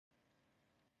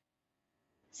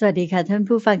สวัสดีค่ะท่าน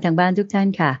ผู้ฟังทางบ้านทุกท่าน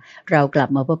ค่ะเรากลับ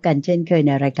มาพบกันเช่นเคยใ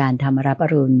นรายการธรรมรับอ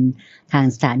รุณทาง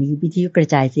สถานีวิทยุกระ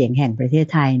จายเสียงแห่งประเทศ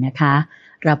ไทยนะคะ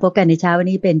เราพบกันในเช้าวัน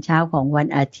นี้เป็นเช้าของวัน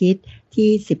อาทิตย์ที่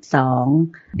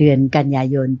12เดือนกันยา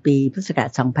ยนปีพุทธศักราช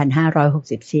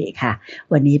2564ค่ะ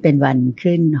วันนี้เป็นวัน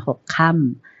ขึ้น6ค่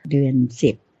ำเดือน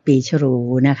10ปีฉลู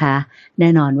นะคะแน่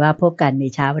นอนว่าพบกันใน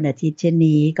เช้าวันอาทิตย์เช่น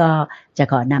นี้ก็จะ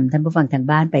ขอนำท่านผู้ฟังทาง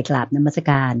บ้านไปกราบนมัส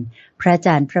การพระอาจ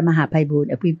ารย์พระมหาไพบูล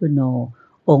ย์อภิปุโน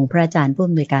องค์พระอาจารย์ผู้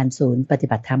อำนวยการศูนย์ปฏิ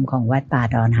บัติธรรมของวัดป่า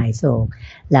ดอนหายโศก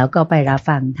แล้วก็ไปรับ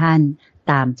ฟังท่าน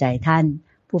ตามใจท่าน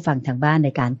ผู้ฟังทางบ้านใน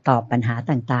การตอบปัญหา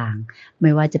ต่างๆไ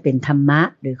ม่ว่าจะเป็นธรรมะ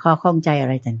หรือข้อข้องใจอะ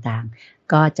ไรต่าง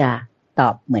ๆก็จะตอ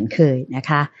บเหมือนเคยนะ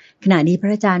คะขณะนี้พร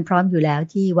ะอาจารย์พร้อมอยู่แล้ว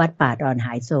ที่วัดป่าดอนห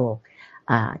ายโศก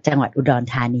จังหวัดอุดร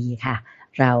ธานีค่ะ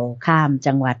เราข้าม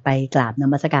จังหวัดไปกราบน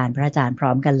มัสการพระอาจารย์พร้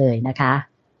อมกันเลยนะคะ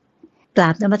กรา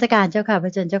บนมัสการเจ้าค่ะพร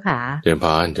ะอาจารย์เจ้าค่ะเจริญพ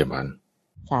รเจริญพร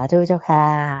สาธุเจ้าค่ะ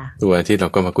ทุกวันที่เรา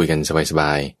ก็มาคุยกันสบ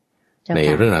ายๆใน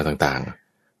เรื่องราวต่าง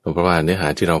ๆเพราะว่าเนื้อหา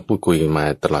ที่เราพูดคุยกันมา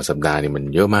ตลอดสัปดาห์นี่มัน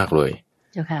เยอะมากเลย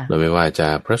เจ้าค่ะเราไม่ว่าจะ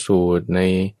พระสูตรใน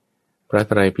พระไ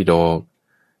ตรปิฎก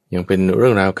ยังเป็นเรื่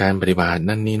องราวการปฏิบัติ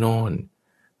นั่นนี่โน่น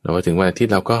เราว่าถึงวันอาทิต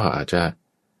ย์เราก็อาจจะ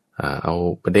เอา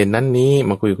ประเด็นนั้นนี้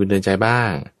มาคุยคุยเดินใจบ้า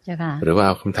งหรือว่าเ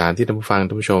อาคำถามที่ท่านผู้ฟัง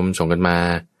ท่านผู้ชมส่งกันมา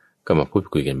ก็มาพูด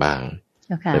คุยกันบ้าง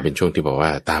แต่เป็นช่วงที่บอกว่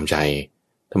าตามใจ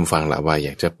ท่านผู้ฟังละว่าอย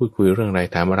ากจะพูดคุยเรื่องอะไร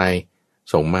ถามอะไร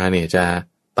ส่งมาเนี่ยจะ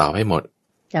ตอบให้หมด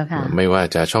ไม่ว่า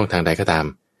จะช่องทางใดก็ตาม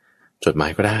จดหมา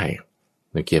ยก็ได้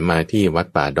เขียนมาที่วัด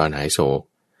ป่าดอนหายโศก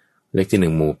เลขที่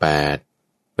1หมู่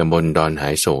8ตำบลดอนหา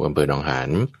ยโศกอำเภอหนองหาน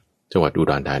จังหวัดอุ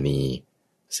ดรธานี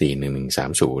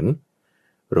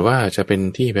41130หรือว่าจะเป็น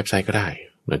ที่เว็บไซต์ก็ได้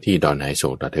ที่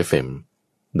donhaiso.fm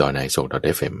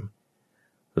donhaiso.fm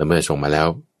แล้วเมื่อส่งมาแล้ว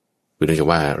คือเนื่องจาก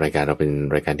ว่ารายการเราเป็น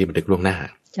รายการที่บันทึกล่วงหน้า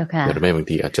แต่ไม่บาง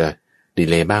ทีอาจจะดี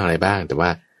เลย์บ้างอะไรบ้างแต่ว่า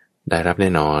ได้รับแน่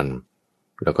นอน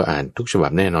แล้วก็อ่านทุกฉบั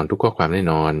บแน่นอนทุกข้อความแน่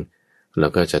นอนแล้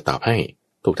วก็จะตอบให้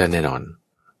ทุกท่านแน่นอน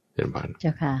เรียนผ่านเจ้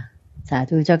าค่ะสา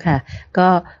ธุเจ้าค่ะก็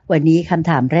วันนี้คำ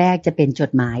ถามแรกจะเป็นจ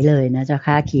ดหมายเลยนะเจ้า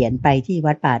ค่ะเขียนไปที่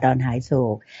วัดป่าดอนหายโศ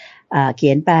กเขี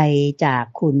ยนไปจาก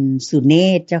คุณสุเน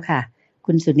ศเจ้าค่ะ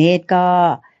คุณสุเนศก็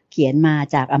เขียนมา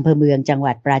จากอำเภอเมืองจังห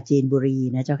วัดปราจีนบุรี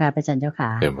นะเจ้าค่ะพระอาจารย์เจ้าค่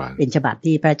ะเป็นฉบับ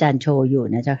ที่พระอาจารย์โชว์อยู่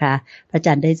นะเจ้าค่ะพระอาจ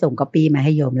ารย์ได้ส่งก๊อปปี้มาใ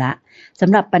ห้โยมละส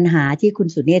ำหรับปัญหาที่คุณ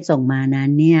สุเนศส่งมานั้น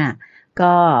เนี่ย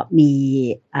ก็มี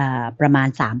ประมาณ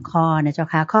3ข้อนะเจ้า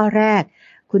ค่ะข้อแรก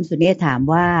คุณสุเนศถาม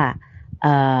ว่า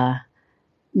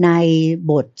ใน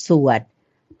บทสวด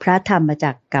พระธรรม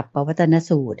จักรกับปวัตตน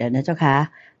สูตรนะเจ้าค่ะ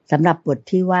สำหรับบท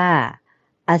ที่ว่า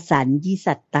อสัญญิ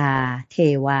สัตตาเท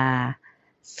วา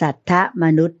สัทธม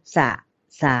นุษส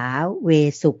สาเว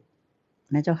สุข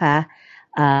นะเจ้าค่ะ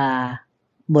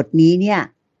บทนี้เนี่ย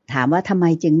ถามว่าทำไม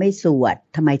จึงไม่สวด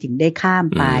ทำไมถึงได้ข้าม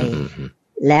ไป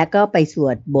และก็ไปสว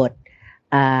ดบท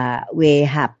เว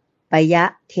หัปปยะ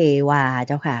เทวาเ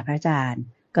จ้าค่ะพระอาจารย์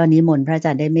ก็นิมนต์พระอาจ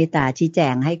ารย์ได้เมตตาชี้แจ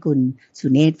งให้คุณสุ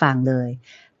เนศฟังเลย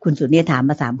คุณสุเนศถาม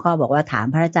มา3ข้อบอกว่าถาม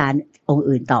พระอาจารย์องค์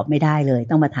อื่นตอบไม่ได้เลย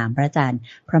ต้องมาถามพระอาจารย์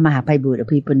พระมหาไพบูลย์อ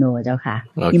ภิปุโนเจ้าค่ะ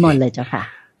นิมนต์เลยเจ้าค่ะ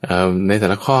ในแต่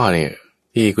ละข้อเนี่ย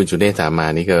ที่คุณสุเนศถามมา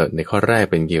นี่ก็ในข้อแรก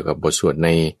เป็นเกี่ยวกับบทสวดใน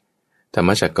ธรรม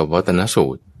จักรกับวัตตนสู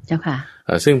ตรเจ้าค่ะ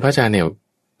ซึ่งพระอาจารย์เนี่ย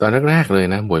ตอนแรกๆเลย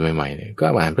นะบวชใหม่ๆเนี่ยก็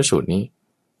อ่านพระสูตรนี้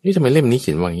นี่ทำไมเล่มนี้เ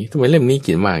ขียนว่าอย่างนี้ทำไมเล่มนี้เ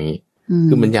ขียนว่าอย่างนี้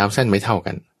คือมันยาวสั้นไม่เท่า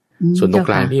กันส่วนตรง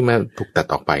กลางที่มาถูกตัด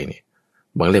ออกไปเนี่ย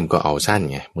บางเล่มก็เอาสั้น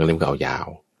ไงบางเล่มก็เอายาว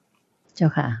เจ้า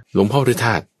ค่ะหลวงพ่อพุทธท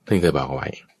าสท่านเคยบอกเอาไว้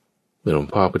หลวง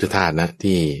พ่อพุทธทาสนะ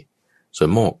ที่สวน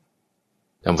โมก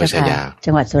อำเภอชายา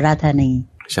จังหวัดสุราษฎร์ธานี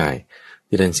ใช่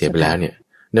ที่ท่านเสียไปแล้วเนี่ย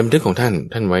ในบันทึกของท่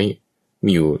านไว้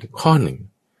มีอยู่ข้อหนึ่ง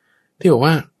ที่บอก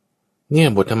ว่าเนี่ย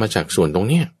บทธรรมจักรส่วนตรง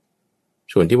เนี้ย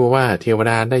ส่วนที่บอกว่าเทว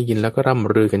ดาได้ยินแล้วก็ร่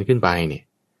ำลือกันขึ้นไปเนี่ย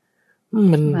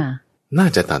มันน่า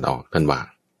จะตัดออกท่านว่า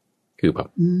คือแบบ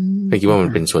ไม่คิดว่ามัน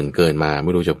เป็นส่วนเกินมาไ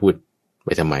ม่รู้จะพูดไป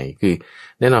ทำไมคือ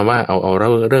แน่นอนว่าเอา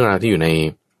เรื่องราวที่อยู่ใน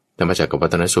ธรรมจักรกับวัต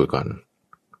ตนสูตรก่อน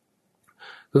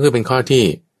ก็คือเป็นข้อที่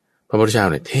พระพุทธเจ้า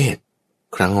เนี่ยเทศ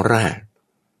ครั้งแรก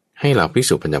ให้เหล่าภิก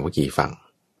ษุปัญจวัคคีย์ฟัง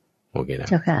โอเคนะ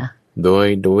โด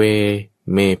ย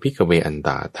เมพิกเวอันต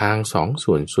าทางสอง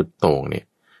ส่วนสุดโต่งเนี่ย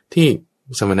ที่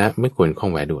สมณะไม่ควรข้อ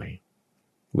งแวะด้วย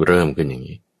เริ่มขึ้นอย่าง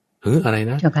นี้อะไร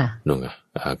นะหนุ่ง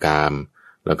กาม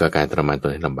แล้วก็การทรมานต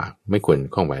นให้ลำบากไม่ควร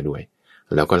ข้องแวะด้วย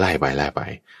แล้วก็ไล่ไป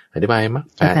อธิบายมั้ง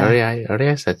8อริ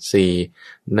ยสัจ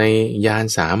4ในญาณ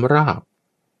3รอบ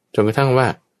จนกระทั่งว่า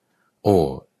โอ้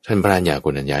ท่านพระญาโก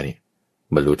ณัญญาเนี่ย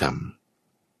บรรลุธรรม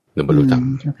ล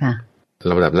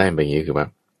ำดับแรกเป็นอย่างนี้คือว่า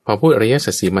พอพูดอริย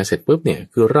สัจ4มาเสร็จปุ๊บเนี่ย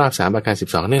คือรอบ3อาการ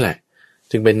12นี่แหละ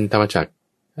จึงเป็นธรรมจักร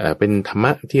เป็นธรรม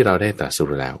ะที่เราได้ตรัส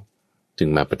รู้แล้วจึง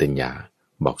มาปฏิญญา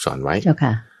บอกสอนไว้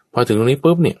พอถึงตรงนี้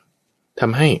ปุ๊บเนี่ย ท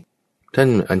ำให้ท่าน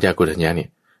อัญญาโกณทัญญาเนี่ย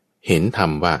เห็นธรร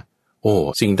มว่าโอ้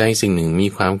สิ่งใดสิ่งหนึ่งมี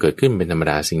ความเกิดขึ้นเป็นธรรม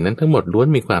ดาสิ่งนั้นทั้งหมดล้วน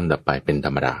มีความดับไปเป็นธ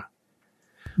รรมดา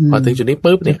พอถึงจุดนี้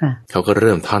ปุ๊บเนี่ยเขาก็เ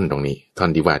ริ่มท่อนตรงนี้ท่อน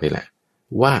ที่ว่านี่แหละ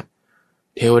ว่า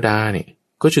เทวดาเนี่ย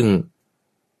ก็จึง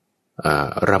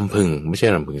รำพึงไม่ใช่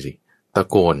รำพึงสิตะ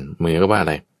โกนเหมือนกับว่าอะ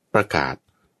ไรประกาศ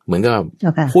เหมือนกับ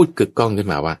พูดกึกก้องขึ้น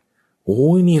มาว่าโอ้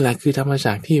ยนี่แหละคือธรรม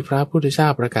จักรที่พระพุทธเจ้า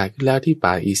ประกาศขึ้นแล้วที่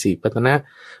ป่าอิสิปตนะ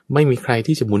ไม่มีใคร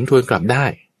ที่จะหมุนทวนกลับได้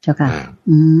เจ้าค่ะ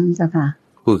เจ้าค่ะ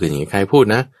พูดกันอย่างนี้ใครพูด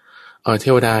นะเท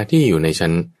วดาที่อยู่ในชั้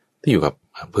นที่อยู่กับ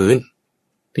พื้น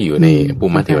ที่อยู่ในภู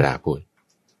มิเทวดาพูด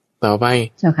ต่อไป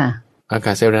เจ้าค่ะอาก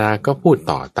าศเทวดาก็พูด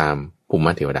ต่อตามภู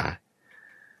มิเทวดา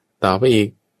ต่อไปอีก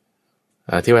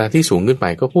เทวดาที่สูงขึ้นไป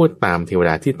ก็พูดตามเทวด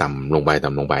าที่ต่ำลงไ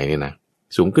ปเนี่ยนะ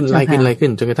สูงขึ้นไล่ขึ้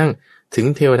นจนกระทั่งถึง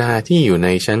เทวดาที่อยู่ใน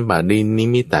ชั้นบาลีนิ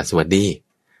มิตสวัสดี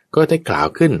ก็ได้กล่าว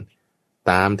ขึ้น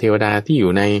ตามเทวดาที่อ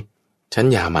ยู่ในชั้น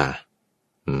ยามา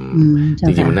จ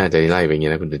ริงๆมันน่าจะไล่ไปอย่าง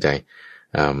นี้นะคุณตื่นใจ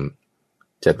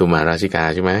จตุมาราชิกา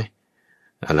ใช่ไหม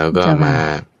แล้วก็มา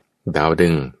ดาวดึ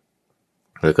ง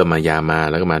แล้วก็มายามา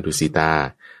แล้วก็มาดุสิตา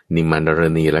นิมันดาร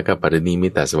ณีแล้วก็ปรินิมิ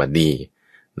ตสวัสดี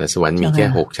สวรรค์มีแค่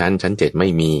6ชั้นชั้น7ไม่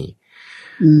มี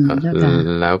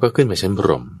แล้วก็ขึ้นไปชั้นพ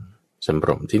รหม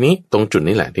ทีนี้ตรงจุด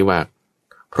นี้แหละที่ว่า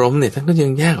พรหมเนี่ยท่านก็ยั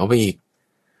งแยกออกไปอีก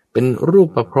เป็นรูป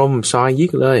ประพรหมซอยยิ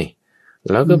กเลย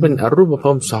แล้วก็เป็นอรูปประพร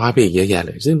หมซอยไปอีกเยอะแยะเ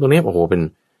ลยซึ่งตรงนี้โอ้โหเป็น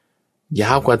ย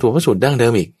าวกว่าตัวพระสูตรดั้งเดิ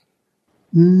มอีก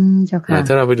เจ้าค่ะ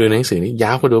ถ้าเราไปดูในหนังสือนี้ย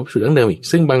าวกว่าตัวพระสูตรดั้งเดิมอีก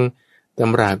ซึ่งบางต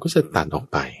ำราก็จะตัดออก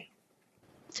ไป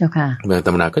เจ้าค่ะบางต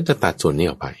ำราก็จะตัดส่วนนี้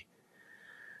ออกไป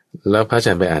แล้วพระอาจ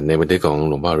ารย์ไปอ่านในบันทึกของ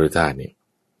หลวงพ่อฤทธาเนี่ย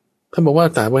ท่านบอกว่า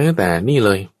ตัดไว้ตั้งแต่นี่เ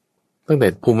ลยตั้งแต่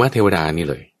ภูมิเทวดานี่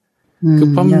เลยคือ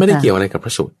เพราะไม่ได้เกี่ยวอะไรกับพร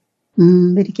ะสูตร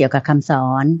ไม่ได้เกี่ยวกับคำสอ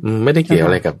นไม่ได้เกี่ยวอ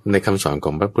ะไรกับในคำสอนข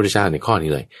องพระพุทธเจ้าในข้อนี้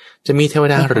เลยจะมีเทว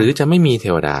ดาหรือจะไม่มีเท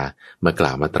วดามากล่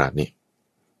าวมาตรัสนี่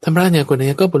ธรรมราชเนี่ยคน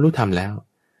นี้ก็บรรลุธรรมแล้ว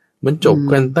มันจบ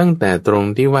กันตั้งแต่ตรง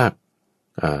ที่ว่า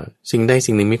สิ่งใด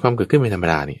สิ่งหนึ่งมีความเกิดขึ้นเป็นธรรม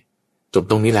ดาเนี่ยจบ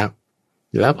ตรงนี้แ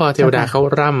ล้วพอเทวดาเขา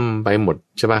ร่ำไปหมด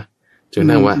ใช่ปะจน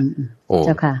นั่งว่าโอ้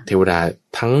เทวดา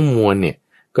ทั้งมวลเนี่ย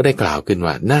ก็ได้กล่าวขึ้น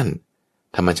ว่านั่น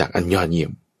ธรรมจักรอันยอดเยี่ย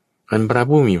มอันพระ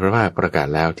ผู้มีพระภาคประกาศ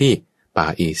แล้วที่ป่า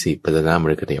อิสิปตนม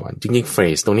ฤคเทวันจริงๆเฟร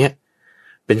สตรงเนี้ย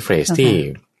เป็นเฟรสที่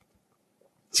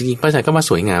จริงๆพระอาจารย์ก็มา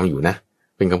สวยงามอยู่นะ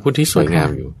เป็นคำพูดที่สวยงาม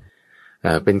อยู่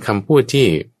เป็นคำพูดที่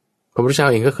พระพุทธเจ้า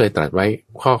เองก็เคยตรัสไว้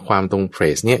ข้อความตรงเฟร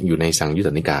สเนี้ยอยู่ในสังยุตต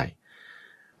นิกาย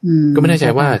ก็ไม่แน่ใจ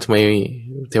ว่าทำไม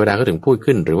เทวดาก็ถึงพูด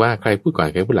ขึ้นหรือว่าใครพูดก่อน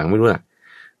ใครพูดหลังไม่รู้ล่ะ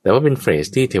แต่ว่าเป็นเฟรส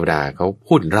ที่เทวดาเขา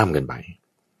พูดร่ำกันไป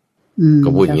ก็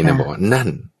พูดอย่างนี้นะบอกว่านั่น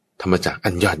ธรรมจักรอั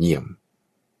นยอดเยี่ยม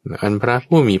อันพระ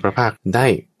ผู้มีพระภาคได้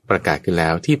ประกาศขึ้นแล้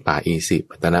วที่ป่าอิสิ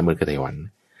ปตนมฤคเทวัน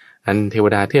อันเทว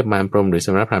ดาเทพมารพรหมหรือส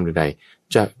มณพราหมณ์ใด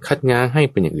ๆจะคัดง้างให้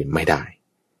เป็นอย่างอื่นไม่ได้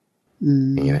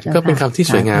อย่างนี้นะก็เป็นคำที่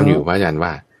สวยงามอยู่พระอาจารย์ว่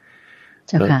า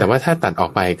แต่ว่าถ้าตัดออ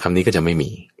กไปคำนี้ก็จะไม่มี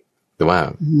แต่ว่า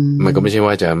มันก็ไม่ใช่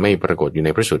ว่าจะไม่ปรากฏอยู่ใน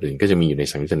พระสูตรอื่นก็จะมีอยู่ใน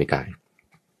สังยุตตนิกาย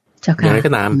อย่างไร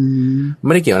ก็ตามไ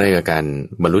ม่ได้เกี่ยวอะไรกับการ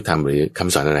บรรลุธรรมหรือค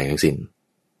ำสอนอะไรทั้งสิ้น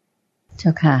เจ้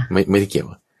าค่ะไม่ได้เกี่ยว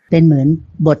เป็นเหมือน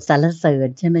บทสรรเสริญ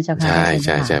ใช่ไหมเจ้าค่ะ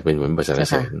ใช่เป็นเหมือนบทสรร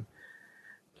เสริญ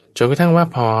จนกระทั่งว่า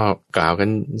พอกล่าวกัน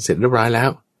เสร็จเรียบร้อยแล้ว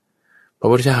พระ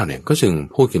พุทธเจ้าเนี่ยก็จึง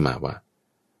พูดขึ้นมาว่า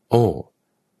โอ้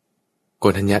โก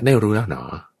ฏัญญะได้รู้แล้วหนอ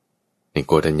นี่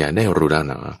โกฏัญญะได้รู้แล้ว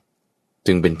หนอ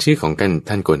จึงเป็นชื่อของกัน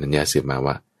ท่านโกฏัญญาสืบมา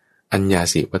ว่าอัญญา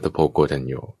สิวัตโพโกฏัญ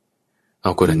โยเอ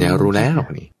าโกฏัญญารู้แล้ว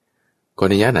นี่โก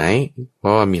ฏัญญะไหนเพรา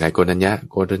ะว่ามีหลายโกฏัญญะ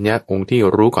องค์ที่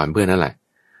รู้ก่อนเพื่อนนั่นแหละ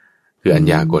คืออัญ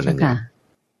ญาโกฏัญญา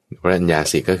พระอัญญา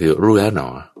สิก็คือรู้แล้วหนอ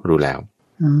รู้แล้ว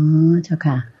เจ้า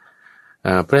ค่ะ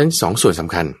เพราะฉะนั้น2ส่วนส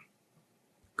ำคัญ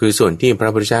คือส่วนที่พระ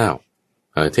พุทธเจ้า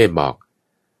เทศบอก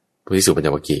ภิกษุปัญจ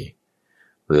วัคคีย์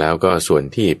แล้วก็ส่วน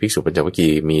ที่ภิกษุปัญจวัคคี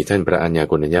ย์มีท่านพระอัญญาโ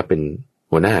กณัญญะเป็น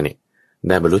หัวหน้าเนี่ยไ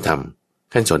ด้บรรลุธรรม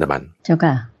ขั้นโสดาบันเจ้า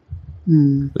ค่ะ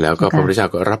แล้วก็พระพุทธเจ้า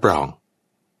ก็รับรอง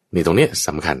นี่ตรงนี้ส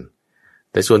ำคัญ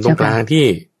แต่ส่วนตรงกลางที่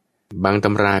บางต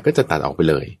ำราก็จะตัดออกไป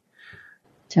เลย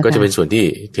ก็จะเป็นส่วนที่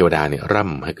เทวดาเนี่ยร่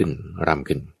ำขึ้น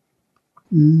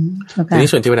ทีนี้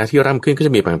ส่วนเทวดาที่ร่ำขึ้นก็จ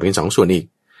ะมีแบ่งเป็น2ส่วนอีก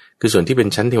คือส่วนที่เป็น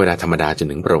ชั้นเทวดาธรรมดาจน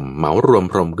ถึงพรหมเหมารวม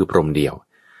พรหมคือพรหมเดียว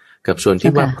กับส่วน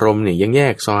ที่ว่าพรหมเนี่ยยังแย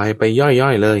กซอยไปย่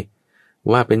อยๆเลย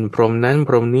ว่าเป็นพรหมนั้นพ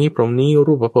รหมนี้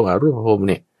รูปภพอรูปภพ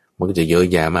เนี่ยมันก็จะเยอะ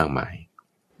แยะมากมาย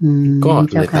ก็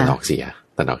เลยตัดออกเสีย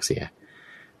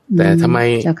แต่ทำไม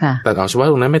ตัดออกเฉพาะ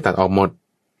ตรงนั้นไม่ตัดออกหมด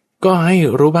ก็ให้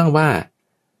รู้บ้างว่า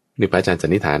นี่พระอาจารย์สั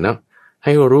นนิษฐานเนาะใ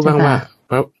ห้รู้บ้างว่า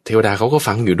พระเทวดาเขาก็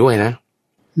ฟังอยู่ด้วยนะ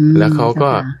แล้วเขาก็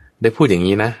ได้พูดอย่าง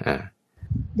นี้นะ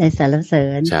ได้สรรเสริ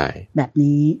ญใช่แบบ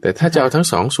นี้แต่ถ้าจะเอาทั้ง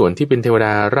2ส่วนที่เป็นเทวด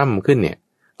าร่ำขึ้นเนี่ย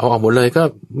เอาออกหมดเลยก็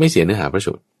ไม่เสียเนื้อหาพระ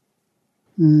สูตร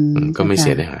ก็ไม่เสี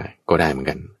ยได้หายก็ได้เหมือน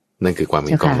กันนั่นคือความเป็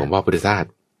นของหลวงพ่อพุทธทาส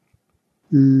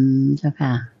เจ้าค่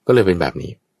ะก็เลยเป็นแบบ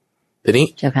นี้ทีนี้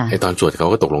ไอตอนสวดเขา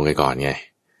ก็ตกลงกันก่อนไง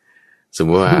สมม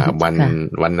ติว่าวัน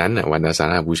นั้นอ่ะวันอาสา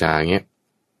ฬหบูชาเงี้ย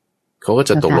เขาก็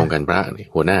จะตกลงกันพระ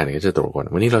หัวหน้าเนี่ยก็จะตกลงกัน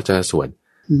วันนี้เราจะสวด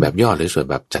แบบย่อหรือสวด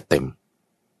แบบจัดเต็ม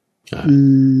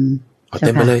เอาเ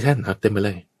ต็มไปเลยท่านเอาเต็มไปเล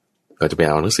ยก็จะไป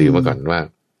เอาหนังสือมาก่อนว่า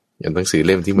อย่างหนังสือเ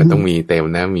ล่มที่มันต้องมีเต็ม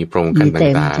นะมีโปรงกัน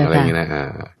ต่างๆอะไรอย่างนี้นะ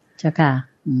เจ้าค่ะ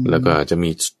แล้วก็จะมี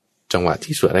จังหวะ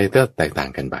ที่สวดอะไรก็แตกต่าง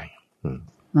กันไป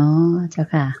อ๋อเจ้า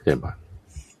ค่ะเรียนบ่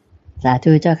สา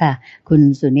ธุเจ้าค่ะคุณ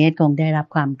สุเนศคงได้รับ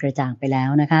ความกระจ่างไปแล้ว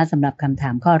นะคะสำหรับคำถา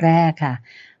มข้อแรกค่ะ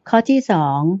ข้อที่สอ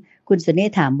งคุณสุเน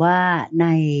ศถามว่าใน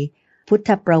พุทธ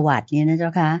ประวัติเนี่ยนะเจ้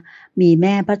าค่ะมีแ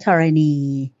ม่พระธรณี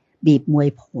บีบมวย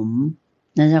ผม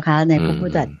นะเจ้าค่ะใน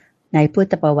พุท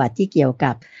ธประวัติที่เกี่ยว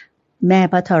กับแม่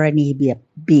พระธรณี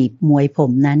บีบมวยผ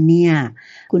มนั้นเนี่ย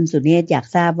คุณสุเนศอยาก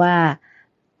ทราบว่า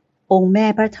องค์แม่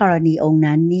พระธรณีองค์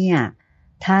นั้นเนี่ย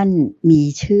ท่านมี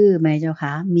ชื่อไหมเจ้าค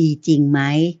ะมีจริงไหม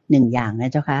หนึ่งอย่างนะ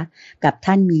เจ้าคะกับ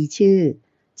ท่านมี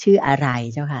ชื่ออะไร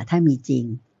เจ้าค่ะถ้ามีจริง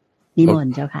นิมน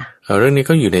ต์เจ้าค่ะเรื่องนี้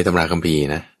ก็อยู่ในตำราคัมภีร์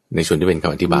นะในส่วนที่เป็นค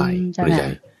ำอธิบายพระใจ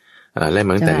ไล่ม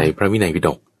าตั้งแต่ในพระวินัยปิฎ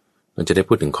กมันจะได้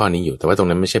พูดถึงข้อนี้อยู่แต่ว่าตรง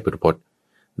นั้นไม่ใช่พุทธพจน์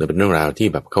แต่เป็นเรื่องราวที่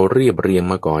แบบเขาเรียบเรียง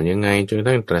มาก่อนยังไงจนกระ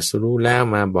ทั่งตรัสรู้แล้ว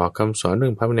มาบอกคำสอนเรื่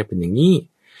องพระวินัยเป็นอย่างนี้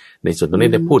ในส่วนตรงนี้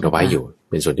ได้พูดเอาไว้อยู่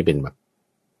เป็นส่วนที่เป็นแบบ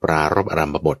ปรารภอารั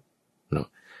มภบทเนาะ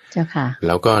เจ้าค่ะแ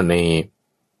ล้วก็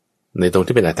ในตรง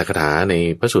ที่เป็นอรรถกถาใน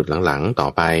พระสูตรหลังๆต่อ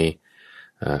ไป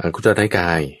อังคุตรนิก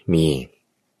ายมี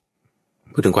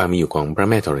พูดถึงความมีอยู่ของพระ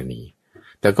แม่ธรณี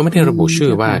แต่ก็ไม่ได้ระบุชื่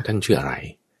อว่าท่านชื่ออะไร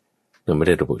เราไม่ไ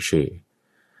ด้ระบุชื่อ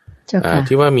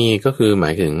ที่ว่ามีก็คือหม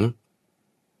ายถึง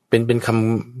เป็น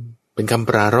คำป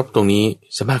รารภตรงนี้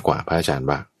ซะมากกว่าพระอาจารย์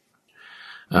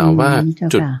ว่า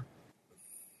จุด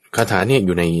คาถาเนี่ยอ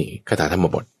ยู่ในคาถาธรรม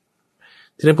บท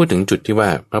ที่ได้พูดถึงจุดที่ว่า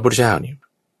พระพุทธเจ้าเนี่ย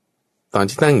ตอน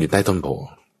ที่ตั้งอยู่ใต้ต้นโพ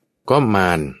ก็ม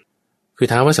ารคือ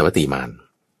ท้าวสัพพติมาร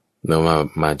เรา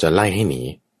มาจะไล่ให้หนี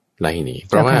เ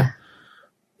พราะว่า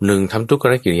หนึ่งทำทุกข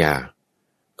กิริยา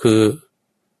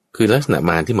คือลักษณะ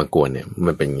มารที่มากวนเนี่ย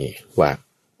มันเป็นอย่างนี้ว่า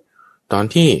ตอน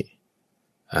ที่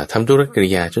ทำทุกขกิริ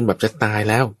ยาจนแบบจะตาย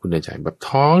แล้วคุณเดินใจแบบ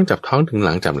จับท้องถึงห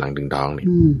ลังจับหลังถึงท้องเนี่ย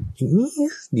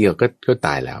เดียวก็ต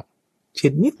ายแล้วชิ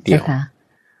ดนิดเดียว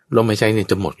ลมหายใจเนี่ย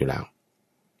จะหมดอยู่แล้ว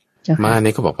มาเ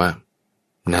นี่ยก็บอกว่า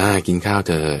น่ากินข้าวเ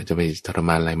ธอจะไปทรม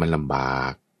านอะไรมันลำบา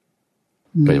ก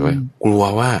ก็จะว่ากลัว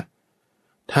ว่า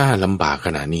ถ้าลำบากข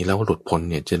นาดนี้แล้วหลุดพ้น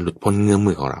เนี่ยจะหลุดพ้นเงื้อม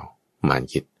มือของเรามาร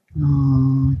คิดอ๋อ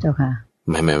เจ้าค่ะ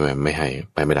ไม่ให้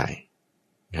ไปไม่ได้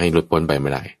ให้หลุดพ้นไปไ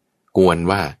ม่ได้กวน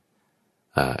ว่า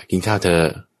กินข้าวเธอ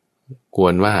กว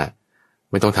นว่า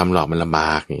ไม่ต้องทำหรอกมันลำบ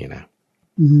ากอย่างนี้นะ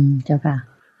เจ้าค่ะ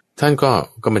ท่าน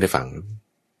ก็ไม่ได้ฟัง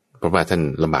เพราะว่าท่าน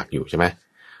ลำบากอยู่ใช่ไหม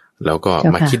แล้วก็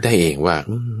มาคิดได้เองว่า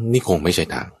นี่คงไม่ใช่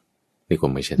ทาง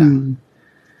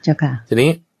เจ้าค่ะที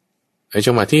นี้ไอ้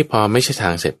จังหวะที่พอไม่ใช่ทา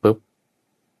งเสร็จปุ๊บ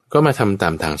ก็มาทำตา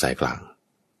มทางสายกลาง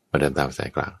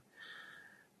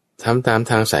ทำตาม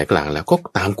ทางสายกลางแล้วก็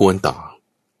ตามกวนต่อ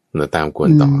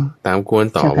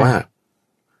ว่า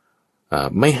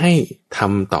ไม่ให้ท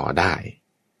ำต่อได้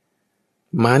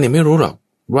มาเนี่ยไม่รู้หรอก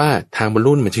ว่าทางบรร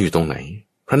ลุมันจะอยู่ตรงไหน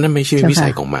เพราะนั้นไม่ใช่วิสั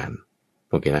ยของมัน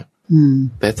โอเคนะ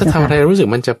แต่ถ้าทำอะไรรู้สึก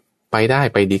มันจะไปได้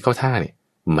ไปดีเข้าท่าเนี่ย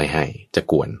ไม่ให้จะ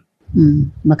กวน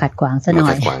มาขัดขวางซะหน่อ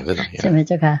ยใช่ไหมเ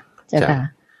จ้าค่ะ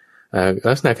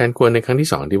ลักษณะการกวนในครั้งที่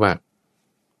สองที่ว่า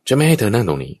จะไม่ให้เธอนั่ง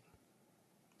ตรงนี้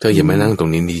เธออย่ามานั่งตร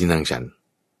งนี้ที่นั่งฉัน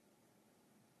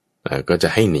ก็จะ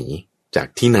ให้หนีจาก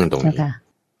ที่นั่งตรงนี้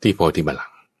ที่โพธิบัลลัง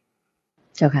ก์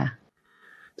เจ้าค่ะ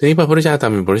ทีนี้พระพุทธเจ้าตา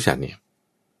มเป็นบริษัทเนี่ย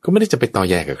ก็ไม่ได้จะไปต่อ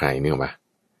แย่กับใครนี่หรอปะ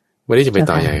ไม่ได้จะไป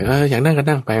ต่อแย่อยากนั่งก็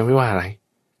นั่งไปไม่ว่าอะไร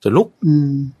จะลุก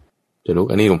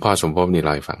อันนี้หลวงพ่อสมภพนี่เ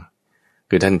ล่าให้ฟัง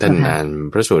คือท่านอ่าน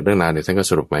พระสูตรเรื่องราวเนี่ยท่านก็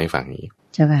สรุปมาให้ฟังนี้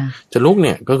จะลุกเ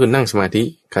นี่ยก็คือนั่งสมาธิ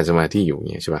ขัดสมาธิอยู่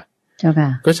เนี่ยใช่ป่ะ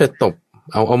ก็จะตบ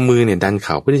เอามือเนี่ยดันเ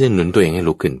ข่าเพื่อที่จะหนุนตัวเองให้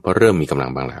ลุกขึ้นเพราะเริ่มมีกำลัง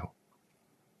บ้างแล้ว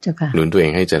หนุนตัวเอ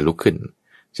งให้จะลุกขึ้น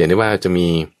เห็นได้ว่าจะมี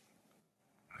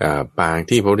ปาง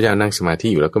ที่พระพุทธเจ้านั่งสมาธิ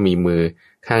อยู่แล้วก็มีมือ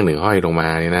ข้างหนึ่งห้อยลงมา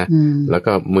เนี่ยนะแล้ว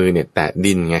ก็มือเนี่ยแตะ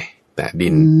ดินไงแตะดิ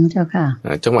นเจ้าค่ะ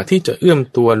จังหวะที่จะเอื้อม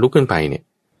ตัวลุกขึ้นไปเนี่ย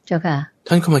เจ้าค่ะ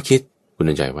ท่านก็มาคิดคุ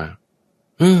ณใจว่า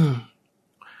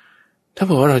ถ้า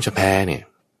บอกว่าเราจะแพ้เนี่ย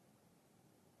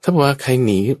ถ้าบอกว่าใครห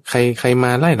นีใครม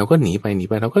าไล่เราก็หนีไป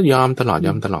เราก็ยอมตลอดเ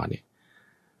นี่ย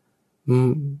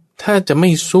ถ้าจะไม่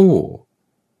สู้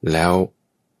แล้ว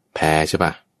แพ้ใช่ป่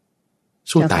ะ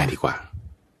สู้ตายดีกว่า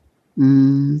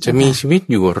จะมีชีวิต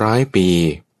อยู่100 ปี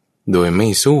โดยไม่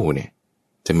สู้เนี่ย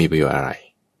จะมีประโยชน์อะไร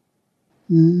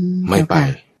ไม่ไป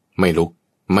ไม่ลุก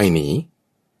ไม่หนี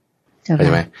เข้าใจ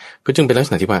ไหมก็จึงเป็นลักษ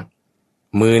ณะที่ว่า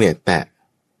มือเนี่ยแตะ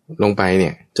ลงไปเนี่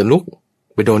ยจะลุก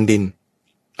ไปโดนดิน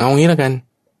เอางี้แล้วกัน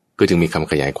ก็จึงมีค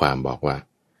ำขยายความบอกว่า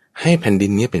ให้แผ่นดิ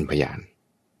นนี้เป็นพยาน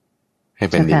ให้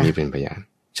แผ่นดินนี้เป็นพยาน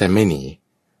ฉันไม่หนี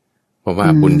เพราะว่า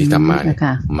บุญที่ทำมาเนี่ย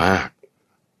มาก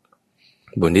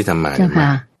บุญที่ทำมาเนี่ย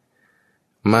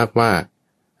มากว่า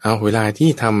เอาเวลาที่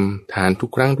ทำทานทุ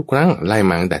กครั้งไล่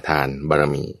มาตั้งแต่ทานบาร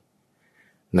มี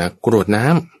นะกรวด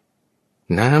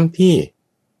น้ำที่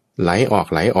ไหลออก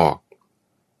แ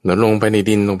ล้วลงไปใน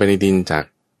ดินจาก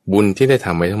บุญที่ได้ท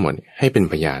ำไว้ทั้งหมดให้เป็น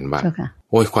พยานว่า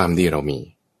โอ้ยความดีเรามี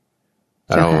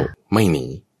เราไม่หนี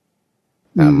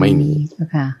ไม่หนี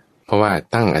เพราะว่า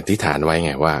ตั้งอธิษฐานไว้ไ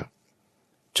งว่า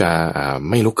จะ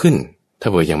ไม่ลุกขึ้นถ้า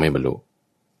เบอร์ยังไม่บรรลุ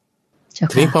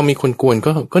ทีนี้พอมีคนกวน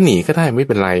ก็หนีก็ได้ไม่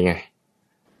เป็นไรไง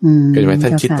ก็จะไปท่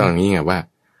านคิดตอนนี้ไงว่า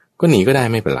ก็หนีก็ได้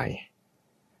ไม่เป็นไร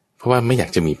เพราะว่าไม่อยาก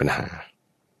จะมีปัญหา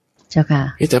เจ้าค่ะ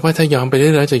แต่ว่าถ้ายอมไปเรื่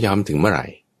อยๆจะยอมถึงเมื่อไหร่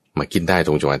มาคิดได้ต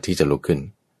รงจังหวะที่จะลุกขึ้น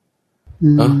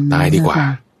ตายดีกว่า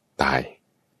ตา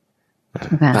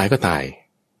ยก็ตาย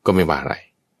ก็ไม่ว่าอะไร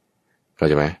เข้าใ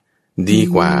จไหมดี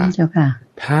กว่า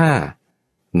ถ้า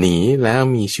หนีแล้ว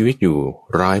มีชีวิตอยู่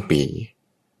100 ปี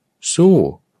สู้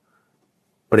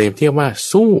เปรียบเทียบว่า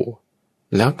สู้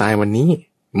แล้วตายวันนี้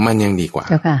มันยังดีกว่า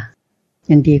เจ้าค่ะ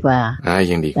ยังดีกว่า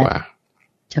ยังดีกว่า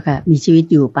เจ้าค่ะมีชีวิต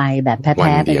อยู่ไปแบบแ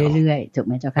พ้ๆไปเรื่อยๆถูกไ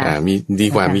หมเจ้าค่ะมีดี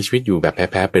กว่ามีชีวิตอยู่แบบแ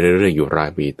พ้ๆไปเรื่อยๆอยู่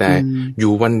100 ปีแต่อ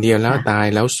ยู่วันเดียวแล้วตาย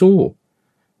แล้วสู้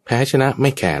แพ้ชนะไม่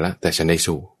แคร์แล้วแต่ฉันได้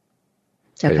สู้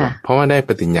เจ้าค่ะเพราะว่าได้ป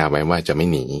ฏิญญาไว้ว่าจะไม่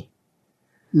หนี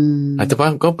แต่ว่า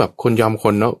ก็แบบคนยอมค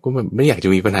นเนาะก็แบบไม่อยากจะ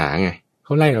มีปัญหาไงเข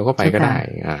าไล่เราก็ไปก็ได้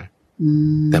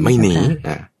แต่ไม่หนี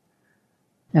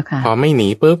พอไม่หนี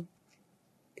ปุ๊บ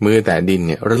มือแต่ดินเ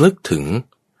นี่ยระลึกถึง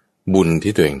บุญ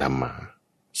ที่ตัวเองทำมา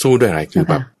สู้ด้วยอะไรคือ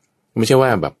แบบไม่ใช่ว่า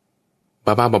แบบ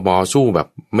บ้าๆบอๆสู้แบบ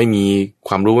ไม่มีค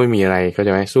วามรู้ไม่มีอะไรเขาจ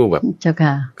ะไหมสู้แบบ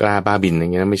กล้าบ้าบินอย่า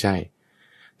งเงี้ยไม่ใช่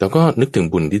แต่ก็นึกถึง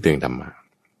บุญที่ตัวเองทำมา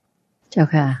เจ้า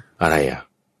ค่ะอะไร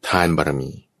ทานบารมี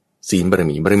ศีลบาร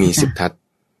มี10 ทัศ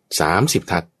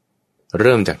30 ทัศเ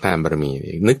ริ่มจากทานบารมี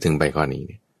นึกถึงไปข้อนี้เ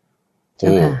นี่ยโ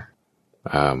อ้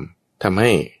ทำใ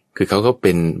ห้คือเขาก็เ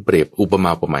ป็นเปรียบอุปมา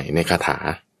อุปไมยในคาถา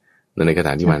ในคาถ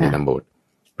าที่มาในนำบท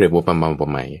เปรียบอุปมาอุป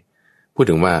ไมยพูด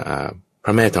ถึงว่าพร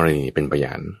ะแม่ธรณีเป็นพย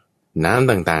านน้ำ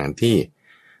ต่างๆที่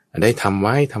ได้ทำไ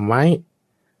ว้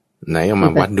ไหนเอามา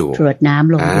วัดดูกรวดน้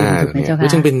ำลงเนี่ยก็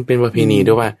จึงเป็นประเพณี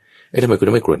ด้วยว่าทำไมคุณ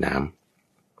ต้องไปกรวดน้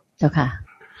ำเจ้าค่ะ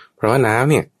เพราะว่าน้ำ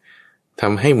เนี่ยท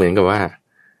ำให้เหมือนกับว่า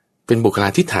เป็นบุคลา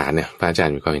ธิฐานเนี่ยพระอาจาร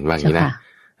ย์มีความเห็นว่าอย่างนี้นะ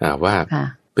ว่า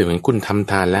เป็นเหมือนคุณท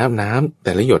ำทานแล้วน้ำแ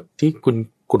ต่ละหยดที่คุณ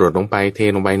กรวดลงไปเท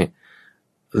ลงไปเนี่ย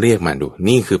เรียกมาดู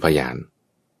นี่คือพยาน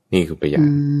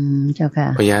เจ้าค่ะ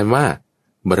พยานว่า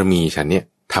บารมีฉันเนี่ย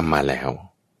ทำมาแล้ว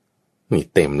นี่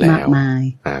เต็มแล้ว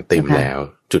เต็มแล้ว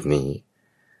จุดนี้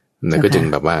นั่นก็จึง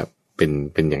แบบว่าเ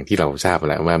ป็นอย่างที่เราทราบ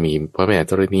แล้วว่ามีพระแม่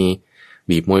ธรณี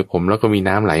บีบมวยผมแล้วก็มี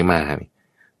น้ำไหลมา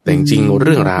แต่จริงๆเ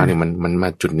รื่องราวเนี่ยมันมา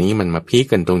จุดนี้มันมาพีค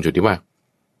กันตรงจุดที่ว่า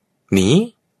หนี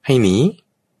ให้หนี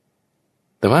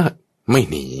แต่ว่าไม่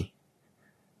หนี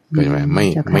ก็ใช่ไหม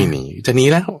ไม่หนีจะหนี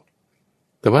แล้ว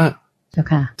แต่ว่า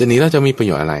จะหนีแล้วจะมีประโ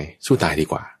ยชน์อะไรสู้ตายดี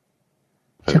กว่า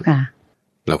เจ้าค่ะ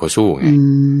เราก็สู้ไง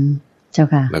เจ้า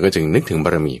ค่ะเราก็จึงนึกถึงบา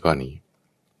รมีข้อนี้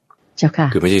เจ้าค่ะ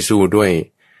คือไม่ใช่สู้ด้วย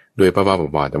บ้า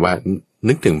ๆบอๆแต่ว่า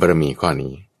นึกถึงบารมีข้อ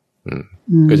นี้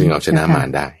ก็จึงเอาชนะมาร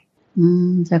ได้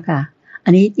เจ้าค่ะอั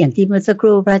นนี้อย่างที่เมื่อสักค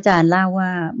รู่พระอาจารย์เล่าว่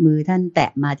ามือท่านแต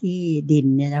ะมาที่ดิน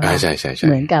เนี่ยนะคะใช่เ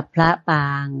หมือนกับพระปา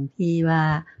งที่ว่า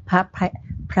พระไพ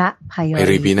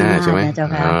รีปีนาใช่ไหมเจ้า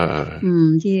ค่ะ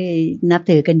ที่นับ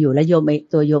ถือกันอยู่และโยม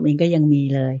ตัวโยมเองก็ยังมี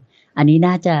เลยอันนี้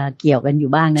น่าจะเกี่ยวกันอ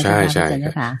ยู่บ้างนะใช่ใช่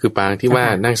คือปางที่ว่า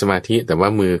นั่งสมาธิแต่ว่า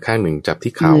มือข้างหนึ่งจับ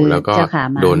ที่เข่าแล้วก็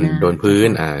โดนพื้น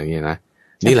เนี่ยนะ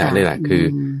นี่แหละ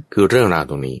คือเรื่องราว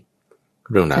ตรงนี้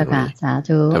เรื่องราวตรงนี้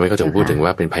ทำไมเขาถึงพูดถึงว่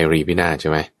าเป็นไพรีปีนาใ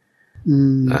ช่ไหม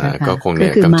ก็คงเนี่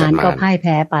ยกำจัดมารก็พ่ายแ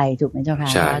พ้ไปถูกไหมเจ้าค่ะ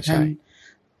ท่าน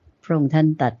พระองค์ท่าน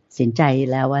ตัดสินใจ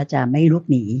แล้วว่าจะไม่ลุก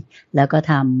หนีแล้วก็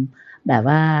ทำแบบ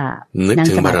ว่านั่ง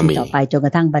สมาธิต่อไปจนกร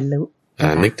ะทั่งบรรลุ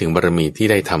นึกถึงบารมีที่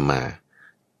ได้ทำมา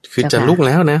คือจะลุกแ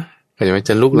ล้วนะเข้าใจไหม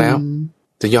จะลุกแล้ว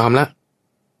จะยอมละ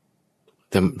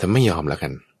แต่ไม่ยอมแล้วกั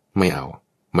นไม่เอา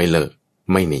ไม่เลิก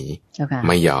ไม่หนีไ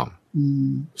ม่ยอม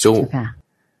สู้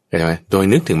เข้าใจไหมโดย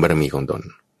นึกถึงบารมีของตน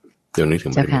โดยนึกถึ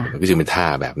งบารมีก็จะเป็นท่า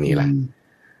แบบนี้แหละ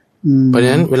เพราะฉ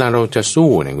ะนั้นเวลาเราจะสู้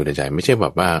เนี่ยคุณใจไม่ใช่แบ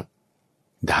บว่า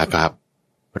ด่ากลับ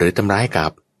หรือทำร้ายกลั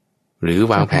บหรือ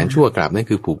วางแผนชั่วกลับนั่น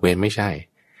คือผูกเวรไม่ใช่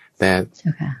แต่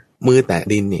มือแตะ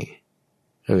ดินนี่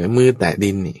มือแตะ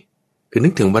ดินนี่คือนึ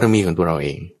กถึงบารมีของตัวเราเอ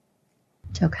ง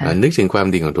นึกถึงความ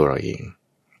ดีของตัวเราเอง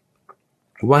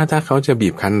ว่าถ้าเขาจะบี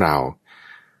บคั้นเรา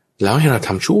แล้วให้เราท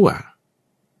ำชั่ว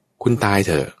คุณตายเ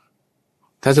ถอะ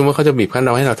ถ้าสมมติเขาจะบีบคั้นเร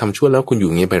าให้เราทำชั่วแล้วคุณอยู่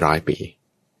อย่างนี้ไป100 ปี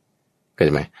เข้าใจ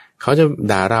ไหมเขาจะ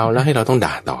ด่าเราแล้วให้เราต้อง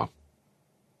ด่าตอบ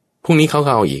พรุ่งนี้เขา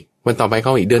เอาอีกวันต่อไปเข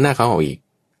าอีกเดือนหน้าเขาเอาอีก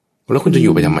แล้วคุณจะอ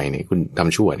ยู่ไปทำไมเนี่ยคุณท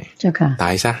ำชั่วเนี่ยตา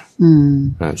ยซะ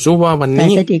สู้ว่าวัน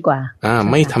นี้ดีกว่า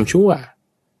ไม่ทำชั่ว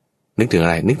นึกถึงอะ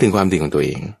ไรนึกถึงความดีของตัวเอ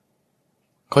ง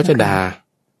เขาจะด่า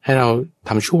ให้เรา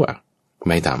ทำชั่วไ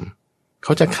ม่ทำเข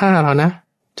าจะฆ่าเรานะ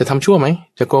จะทำชั่วไหม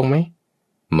จะโกงไหม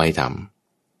ไม่ท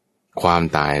ำความ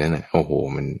ตายนั่นแหละโอ้โห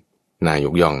มันน่าย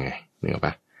กย่องไงนึกออกป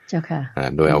ะเจ้าค่ะ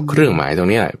โดยเอาเครื่องหมายตรง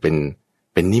นี้แหละเ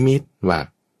ป็นนิมิตว่า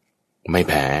ไม่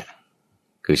แพ้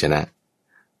คือชนะ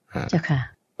เจ้าค่ะ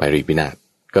ไปรีพินาศ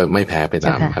ก็ไม่แพ้ไปต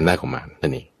ามอำนาจของมันนั่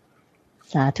นเอง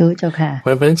สาธุเจ้าค่ะเพรา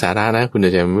ะฉะนั้นสาระนะคุณ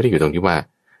จะไม่ได้อยู่ตรงที่ว่า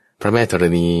พระแม่ธร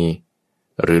ณี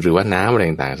หรือว่าน้ำอะไร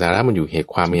ต่างๆสาระมันอยู่เหตุ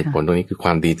ความเหตุผลตรงนี้คือคว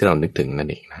ามดีที่เรานึกถึงนั่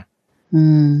นเองนะ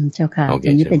เจ้าค่ะ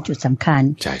อันนี้เป็นจุดสำคัญ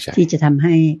ที่จะทำใ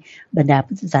ห้บรรดา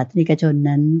พุทธศาสนิกชน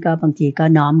นั้นก็บางทีก็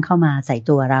น้อมเข้ามาใส่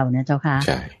ตัวเรานะเจ้าค่ะ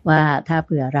ว่าถ้าเ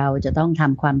ผื่อเราจะต้องท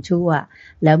ำความชั่ว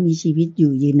แล้วมีชีวิตอ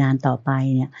ยู่ยืนนานต่อไป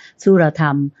เนี่ยสู้เราท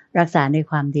ำรักษาใน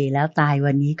ความดีแล้วตาย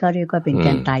วันนี้ก็เรียกว่าเป็นก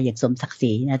ารตายอย่างสมศักดิ์ศ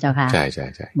รีนะเจ้าค่ะใช่ใช่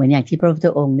ใช่เหมือนอย่างที่พระพุทธ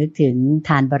องค์นึกถึงท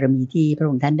านบารมีที่พระ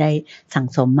องค์ท่านได้สั่ง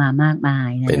สมมามากมาย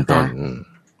นะเจ้าค่ะ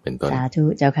เป็นต้นสาธุ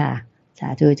เจ้าค่ะส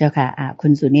าธุเจ้าค่ะคุ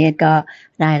ณสุเนศก็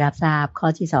ได้รับทราบข้อ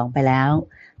ที่2ไปแล้ว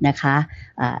นะคะ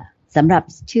สำหรับ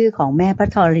ชื่อของแม่พระ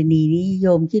ธรณีนี่โย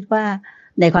มคิดว่า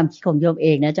ในความคิดของโยมเอ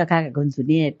งนะเจ้าค่ะกับคุณสุ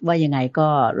เนศว่ายังไงก็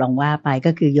ลองว่าไป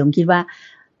ก็คือโยมคิดว่า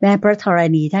แม่พระธร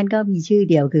ณีท่านก็มีชื่อ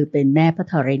เดียวคือเป็นแม่พระ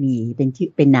ธรณีเป็นชื่อ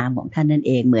เป็นนามของท่านนั่นเ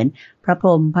องเหมือนพระพร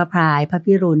หมพระพรายพระ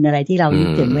พิรุณอะไรที่เรานึก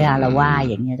ถึงเวลาเราไหว้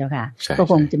อย่างนี้เจ้าค่ะก็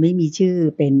คงจะไม่มีชื่อ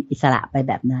เป็นอิสระไป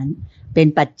แบบนั้นเป็น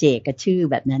ปัจเจกกับชื่อ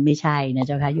แบบนั้นไม่ใช่นะเ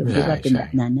จ้าค่ะโยมคิดว่าเป็นแบ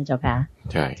บนั้นนะเจ้าค่ะ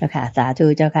ใช่เจ้าค่ะสาธุ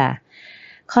เจ้าค่ะ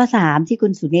ข้อ3ที่คุ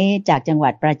ณสุเนศจากจังหวั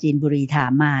ดปราจีนบุรีถา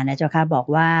มมานะเจ้าค่ะบอก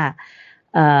ว่า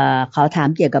เขาถาม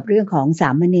เกี่ยวกับเรื่องของสา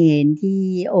มเณรที่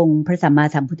องค์พระสัมมา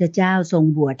สัมพุทธเจ้าทรง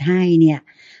บวชให้เนี่ย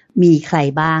มีใคร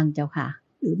บ้างเจ้าค่ะ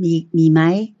หรือมีไหม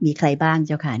มีใครบ้างเ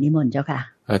จ้าค่ะนิมนต์เจ้าค่ะ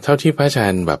เท่าที่พระอาจา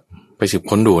รย์แบบไปสืบ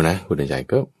ค้นดูนะคุณใจ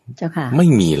ก็เจ้าค่ะไม่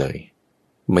มีเลย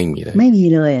ไม่มี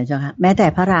เลยเจ้าค่ะแม้แต่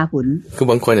พระราหุลคือ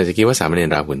บางคนอาจจะคิดว่าสามเณร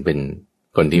ราหุลเป็น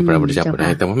คนที่พระพุทธเจ้าบวชใ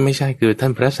ห้แต่ว่าไม่ใช่คือท่า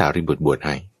นพระสารีบุตรบวชใ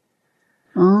ห้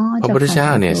พระพุทธเจ้า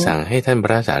เนี่ยสั่งให้ท่านพ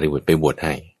ระสารีบุตรไปบวชใ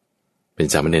ห้เป็น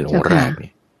สามเณรองค์แรกเนี่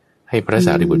ยให้พระส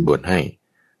ารีบุตรบวชให้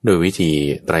โดยวิธี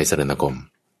ไตรสรณคม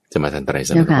จะมาทันไตร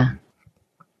สรณคม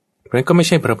เพราะนั้นก็ไม่ใ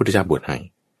ช่พระพุทธเจ้าบวชให้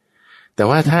แต่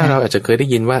ว่าถ้าเราอาจจะเคยได้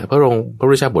ยินว่าพระ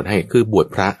พุทธเจ้าบวชให้คือบวช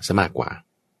พระซะมากกว่า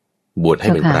บวชให้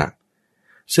เป็นพระ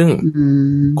ซึ่ง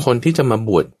คนที่จะมาบ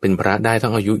วชเป็นพระได้ต้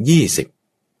องอายุ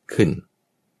20ขึ้น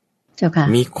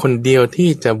มีคนเดียวที่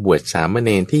จะบวชสามเณ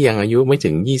รที่ยังอายุไม่ถึ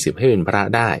ง20ให้เป็นพระ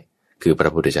ได้คือพร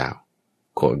ะพุทธเจ้า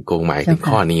โกงหมายถึง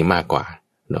ข้อนี้มากกว่า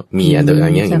เนาะมีอันเดียวอย่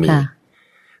างนี้มี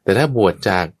แต่ถ้าบวช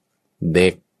จากเด็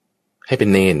กให้เป็น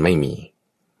เนรไม่มี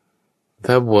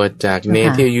ถ้าบวชจากเนร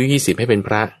ที่อายุ20ให้เป็นพ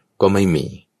ระก็ไม่มี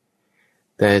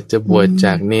แต่จะบวชจ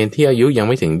ากเนรที่อายุยัง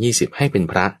ไม่ถึง20ให้เป็น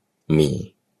พระมี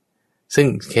ซึ่ง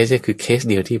เคสนี้คือเคส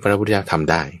เดียวที่พระพุทธเจ้าท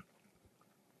ำได้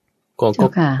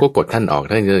ก็กดท่านออก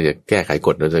ท่านจะแก้ไขก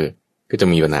ฎแล้วก็จะ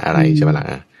มีปัญหาอะไรใช่ไหมล่ะ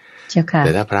แ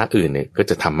ต่ถ้าพระอื่นเนี่ยก็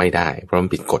จะทำไม่ได้เพราะมัน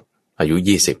ผิดกฎอายุ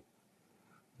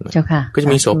20ก็จะ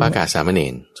มีโสภากาสามเณ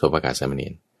รโสภากาสามเณ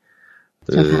ร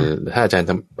ถ้าพระอาจาร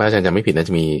ย์จำไม่ผิดน่าจ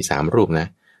ะมี3รูปนะ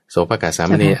โสภากาสา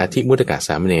มเณรอธิมุตกาส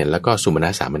ามเณรแล้วก็สุมาณะ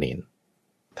สามเณร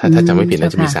ถ้าจำไม่ผิดน่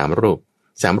าจะมี3รูป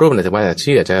อาจจะว่า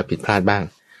ชื่ออาจจะผิดพลาดบ้าง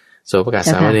โสภากา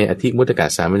สามเณรอธิมุตกา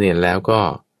สามเณรแล้วก็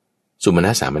สุมาณ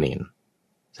ะสามเณร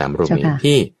3รูปนี้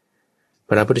ที่พ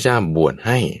ระพุทธเจ้าบวชใ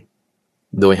ห้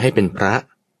โดยให้เป็นพระ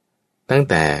ตั้ง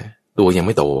แต่ตัวยังไ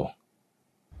ม่โต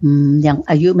ยัง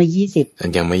อายุไม่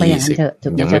20ยังไม่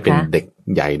20ยังไม่เป็นเด็ก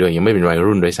ใหญ่ด้วยยังไม่เป็นวัย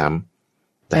รุ่นด้วยซ้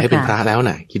ำแต่ให้เป็นพระแล้ว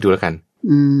น่ะคิดดูแล้วกัน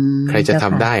ใครจะท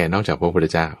ำได้นอกจากพระพุทธ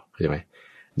เจ้าเข้าใจไหม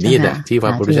นี่แหละที่พร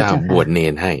ะพุทธเจ้าบวชเน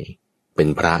รให้เป็น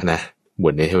พระนะบ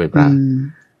วชเนรให้เป็นพระ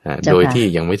โดยที่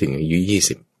ยังไม่ถึงอายุ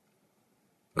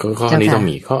20ข้อนี้ต้อง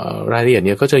มีข้อรายละเอียดเ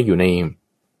นี้ยก็จะอยู่ใน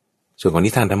ส่วนของนิ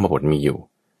ทานธรรมบทมีอยู่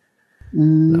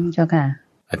เจ้าค่ะ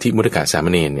อธิมุตกาสาม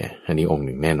เณรเนี่ยอันนี้องค์ห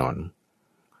นึ่งแน่นอน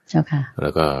เจ้าค่ะแล้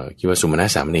วก็คิดว่าสุมาณะ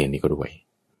สามเณรนี่ก็ด้วย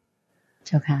เ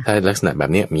จ้าค่ะถ้าลักษณะแบ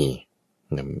บนี้มี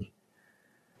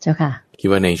เจ้าค่ะคิด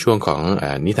ว่าในช่วงของ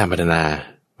นิทานพัฒนา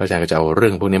พระอาจารย์ก็จะเอาเรื่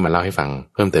องพวกนี้มาเล่าให้ฟัง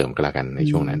เพิ่มเติมกันละกันใน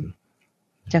ช่วงนั้น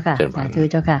เจ้าค่ะสาธุ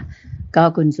เจ้าค่ะก็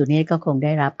คุณสุเนศก็คงไ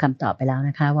ด้รับคำตอบไปแล้ว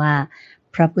นะคะว่า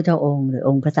พระพุทธองค์หรืออ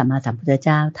งค์พระสัมมาสัมพุทธเ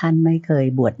จ้าท่านไม่เคย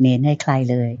บวชเนรให้ใคร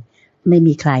เลยไม่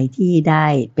มีใครที่ได้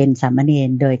เป็นสามเณร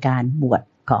โดยการบวช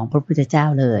ของพระพุทธเจ้า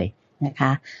เลยนะค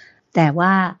ะแต่ว่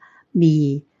ามี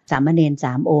สามเณร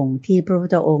3 องค์ที่พระพุท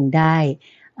ธองค์ได้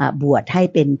บวชให้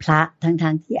เป็นพระ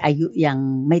ทั้งที่อายุยัง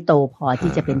ไม่โตพอ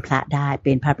ที่จะเป็นพระได้เ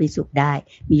ป็นพระภิกษุได้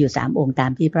มีอยู่3องค์ตา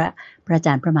มที่พระอาจ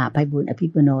ารย์พระมหาไพบูลย์อภิ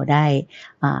ปุโนได้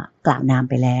กล่าวนาม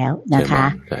ไปแล้วนะคะ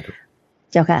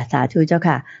เจ้าค่ะสาธุเจ้า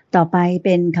ค่ะต่อไปเ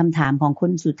ป็นคำถามของคุ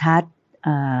ณสุทัศน์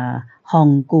ฮอง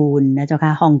กูลนะเจ้าค่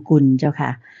ะฮองกุลเจ้าค่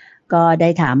ะก็ได้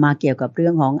ถามมาเกี่ยวกับเรื่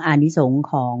องของอานิสงส์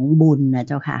ของบุญนะ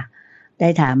เจ้าค่ะได้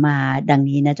ถามมาดัง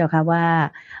นี้นะเจ้าค่ะว่า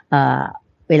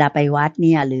เวลาไปวัดเ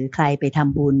นี่ยหรือใครไปท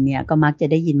ำบุญเนี่ยก็มักจะ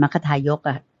ได้ยินมัคคทายก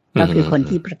ก็คือคน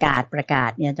ที่ประกา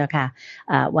ศเนี่ยเจ้าค่ะ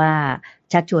ว่า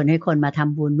ชักชวนให้คนมาท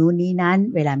ำบุญนู่นนี่นั้น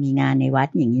เวลามีงานในวัด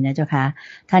อย่างนี้นะเจ้าค่ะ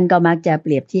ท่านก็มักจะเป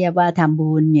รียบเทียบว่าทำ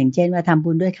บุญอย่างเช่นว่าทำ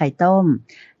บุญด้วยไข่ต้ม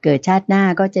เกิดชาติหน้า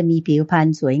ก็จะมีผิวพรรณ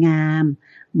สวยงาม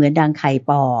เหมือนดังไข่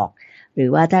ปอกหรื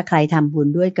อว่าถ้าใครทำบุญ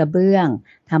ด้วยกระเบื้อง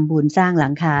ทำบุญสร้างหลั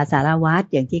งคาศาลาวัด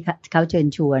อย่างที่เขาเชิญ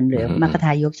ชวนหรือมัคคท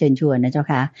ายกเชิญชวนนะเจ้า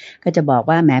ค่ะก็จะบอก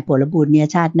ว่าแหมผลบุญเนี่ย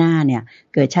ชาติหน้าเนี่ย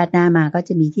เกิดชาติหน้ามาก็จ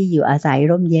ะมีที่อยู่อาศัย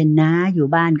ร่มเย็นนะอยู่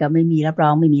บ้านก็ไม่มีรับรอ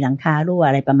งไม่มีหลังคารั่ว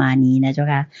อะไรประมาณนี้นะเจ้า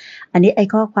ค่ะอันนี้ไอ้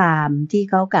ข้อความที่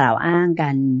เขากล่าวอ้างกั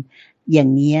นอย่า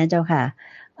งนี้เจ้าค่ะ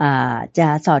จะ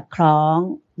สอดคล้อง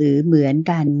หรือเหมือน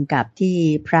กันกับที่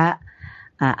พระ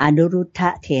อนุรุทธ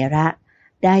เถระ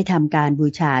ได้ทำการบู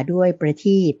ชาด้วยประ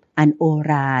ทีปอันโอ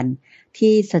ฬาร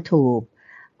ที่สถูป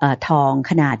ทอง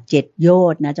ขนาด7 โย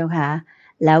ชน์นะเจ้าค่ะ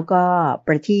แล้วก็ป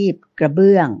ระทีปกระเ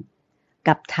บื้อง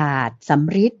กับถาดส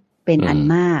ำริดเป็นอัน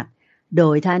มากโด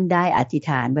ยท่านได้อธิษฐ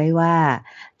านไว้ว่า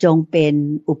จงเป็น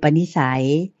อุปนิสัย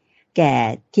แก่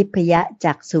ทิพย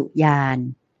จักษุญาณ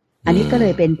อันนี้ก็เล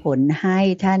ยเป็นผลให้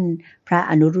ท่านพระ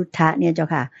อนุรุทธะเนี่ยเจ้า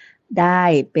ค่ะได้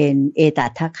เป็นเอตั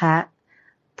ทถคะ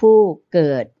ผู้เ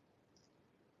กิด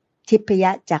ทิพย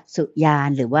จักษุญาณ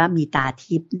หรือว่ามีตา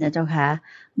ทิพย์นะเจ้าค่ะ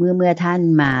เมื่อท่าน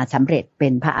มาสำเร็จเป็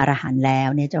นพระอรหันต์แล้ว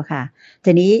เนี่ยเจ้าค่ะ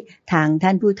ทีนี้ทางท่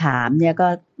านผู้ถามเนี่ยก็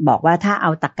บอกว่าถ้าเอ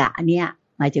าตรรกะเนี่ย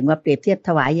หมายถึงว่าเปรียบเทียบถ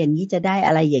วายอย่างนี้จะได้อ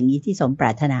ะไรอย่างนี้ที่สมปร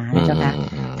ารถนานะเจ้าค่ะ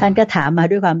ท่านก็ถามมา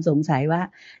ด้วยความสงสัยว่า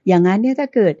อย่างนั้นเนี่ยถ้า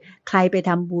เกิดใครไปท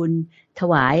ำบุญถ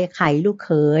วายไข่ลูกเ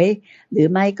ขยหรือ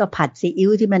ไม่ก็ผัดซีอิ๊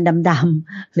วที่มันด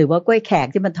ำๆหรือว่ากล้วยแขก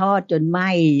ที่มันทอดจนไหม้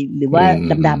หรือว่า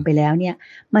ดำๆไปแล้วเนี่ย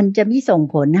มันจะไม่ส่ง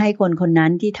ผลให้คนคนนั้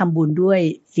นที่ทำบุญด้วย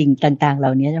สิ่งต่างๆเหล่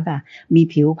านี้เจ้าค่ะมี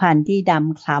ผิวพรรณที่ด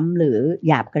ำคล้ำหรือ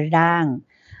หยาบกระด้าง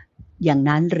อย่าง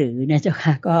นั้นหรือนะเจ้า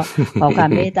ค่ะก็ขอความ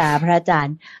เมตตาพระอาจาร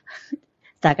ย์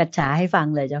สักษาให้ฟัง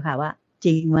เลยเจ้าค่ะว่าจ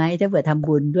ริงไหมถ้าเกิดทำ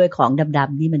บุญด้วยของด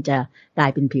ำๆนี่มันจะกลา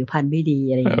ยเป็นผิวพรรณไม่ดี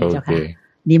อะไรอย่างนี้เจ้าค่ะ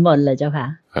นิมนต์เลยเจ้าค่ะ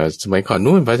สมัยก่อน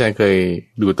นู้นพระอาจารย์เคย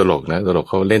ดูตลกนะตลก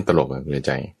เขาเล่นตลกในใ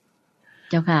จ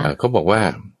เจ้าค่ะเขาบอกว่า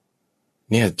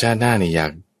เนี่ยชาติหน้าเนี่ยอยา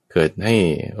กเกิดให้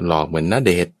หล่อเหมือนณเ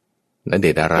ดชน์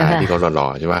ดาราที่เขาหล่อ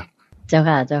ๆใช่ป่ะเจ้า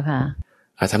ค่ะเจ้าค่ะ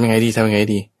ทำยังไง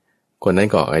ดีคนนั้น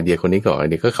ก็ไอเดียคนนี้ก็ไอ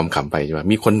เดียก็ขำๆไปใช่ป่ะ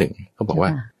มีคนหนึ่งเขาบอกว่า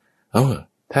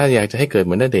ถ้าอยากจะให้เกิดเห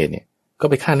มือนณเดชน์เนี่ยก็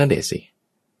ไปฆ่าณเดชน์สิ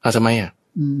ทำไม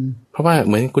เพราะว่าเ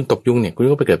หมือนคุณตบยุงเนี่ยคุณ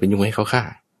ก็ไปเกิดเป็นยุงให้เขาฆ่า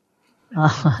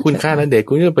คุณฆ่าณเดชน์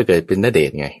คุณก็ไปเกิดเป็นณเดช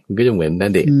น์ไงคุณก็จะเหมือนณ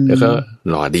เดชน์แล้วก็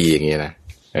หล่อดีอย่างเงี้ยนะ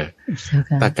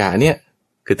ตรรกะเนี่ย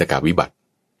คือตรรกะวิบัติ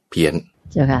เพี้ยน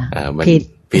เจ้าค่ะผิด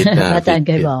อาจารย์เ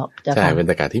คยบอกใช่เป็น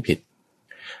ตรรกะที่ผิด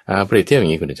เปรียบเทียบอย่า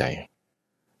งนี้คุณใจ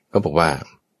ก็บอกว่า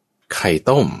ไข่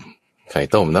ต้ม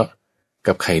เนาะ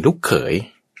กับไข่ลูกเขย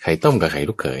ไข่ต้มกับไข่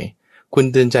ลูกเขยคุณ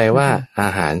เตือนใจว่าอา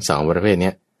หาร2ประเภท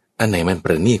นี้อันไหนมันป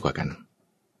ระณีตกว่ากัน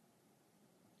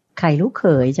ไข่ลูกเข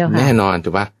ยเจ้าค่ะแน่นอน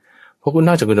ถูกป่ะเพราะคุณน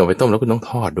อกจากคุณเอาไปต้มแล้วคุณต้อง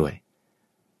ทอดด้วย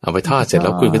เอาไปทอดเสร็จแล้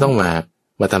วคุณก็ต้อง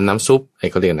มาทำน้ำซุปไอ้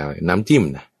เขาเรียกอะไรน้ำจิ้ม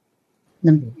นะ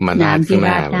มาราดขึ้นม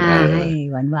าให้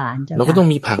หวานๆเจ้าค่ะเราก็ต้อง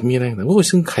มีผักมีอะไรแต่ว่า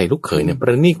ซึ่งไข่ลูกเขยเนี่ยปร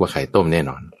ะณีตกว่าไข่ต้มแน่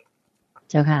นอน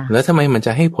เจ้าค่ะแล้วทำไมมันจ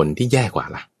ะให้ผลที่แย่กว่า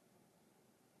ล่ะ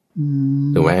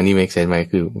ถูกไหมอันนี้ make sense ไหม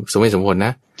คือสมเหตุสมผลน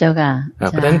ะเจ้าค่ะ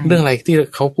เพราะฉะนั้นเรื่องอะไรที่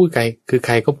เขาพูดไกลคือใค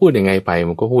รก็พูดยังไงไป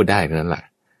มันก็พูดได้เท่านั้นแหละ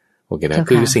โอเคนะ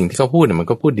คือสิ่งที่เขาพูดเนี่ยมัน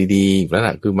ก็พูดดีๆแล้วแหล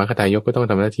ะคือมรรคทายกก็ต้อง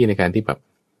ทำหน้าที่ในการที่แบบ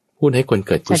พูดให้คนเ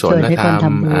กิดกุศลธรร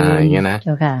มอย่างเงี้ยนะ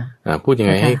พูดยัง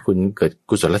ไงให้คุณเกิด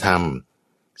กุศลธรรม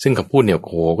ซึ่งคำพูดเนี่ยโ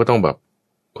อ้ก็ต้องแบบ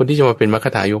คนที่จะมาเป็นมรรค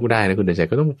ทายกได้นะคุณเดช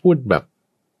ก็ต้องพูดแบบ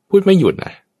พูดไม่หยุดน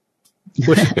ะ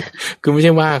พูดคือไม่ใ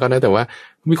ช่ว่าเขานะแต่ว่า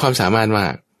มีความสามารถมา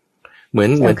กเหมือน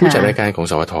ผู้จัดรายการของ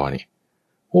สวทเนี่ย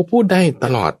โอ้พูดได้ต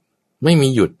ลอดไม่มี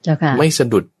หยุดไม่สะ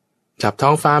ดุดจับท้อ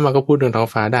งฟ้ามาก็พูดเรื่องท้อง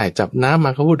ฟ้าได้จับน้ำม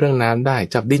าก็พูดเรื่องน้ำได้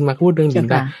จับดินมาก็พูดเรื่องดิน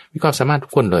ได้มีความสามารถทุ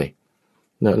กคนเลย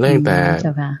เนอะเรื่องแต่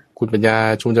คุณปัญญา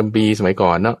ชุมจำปีสมัยก่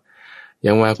อนเนาะ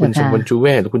ยังว่าคุณชุมพลชูเว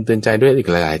ศหรือคุณเตือนใจด้วยอีก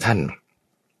หลายๆท่าน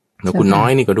แล้วคุณน้อย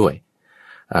นี่ก็ด้วย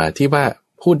ที่ว่า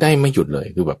พูดได้ไม่หยุดเลย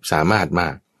คือแบบสามารถมา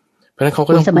กเพราะฉะนั้นเขา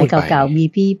ก็ต้องพูดไปสมัยเก่าๆมี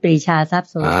พี่ปรีชาทรัพย์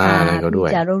โสภา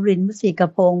จารุรินทร์มุสีกระ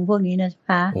พงพวกนี้นะ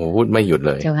คะโอ้พูดไม่หยุดเ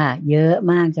ลยเจ้าค่ะเยอะ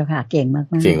มากเจ้าค่ะเก่งมาก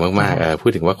ๆเก่งมากๆพู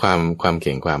ดถึงว่าความเ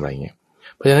ก่งความอะไรเงี้ย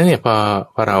เพ ราะฉะนั้นเนี่ยพ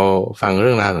อเราฟังเ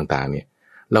รื่องราวต่างๆเนี่ย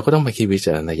เราก็ต้องไปคิดวิจ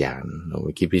ารณญาณเราไป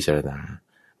คิดพิจารณา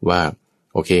ว่า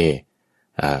โอเค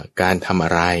การทำอะ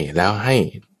ไรแล้วให้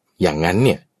อย่างนั้นเ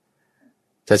นี่ย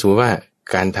ถ้าสมมติว่า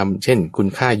การทำเช่นคุณ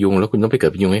ฆ่ายุงแล้วคุณต้องไปเกิ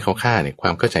ดเป็นยุงให้เขาฆ่าเนี่ยคว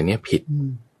ามเข้าใจเนี้ยผิด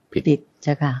เ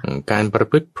จ้าค่ะการประ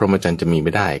พฤติพรหมจรรย์จะมีไ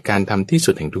ม่ได้การทำที่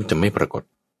สุดแห่งทุกข์จะไม่ปรากฏ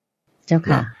เจ้า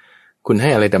ค่ะคุณให้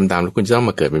อะไรดำๆแล้วคุณจะต้อง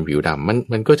มาเกิดเป็นผิวด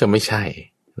ำมันก็จะไม่ใช่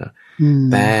นะ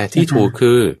แต่ที่ถูก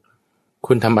คือ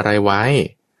คุณทำอะไรไว้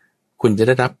คุณจะไ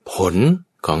ด้รับผล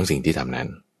ของสิ่งที่ทำนั้น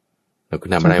แล้วคุณ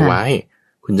ทำอะไรไว้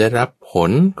คุณจะได้รับผ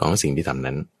ลของสิ่งที่ทำ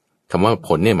นั้นคำว่าผ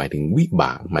ลเนี่ยหมายถึงวิบ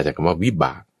ากมาจากคำว่าวิบ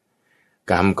าก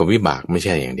กรรมกับวิบากไม่ใ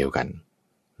ช่อย่างเดียวกัน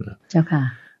เจ้าค่ะ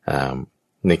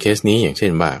ในเคสนี้อย่างเช่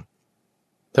นว่า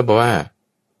ถ้าบอกว่า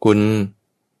คุณ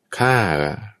ฆ่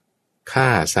า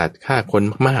สัตว์ฆ่าคน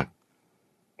มาก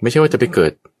ๆไม่ใช่ว่าจะไปเกิ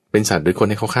ดเป็นสัตว์หรือคน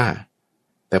ให้เขาฆ่า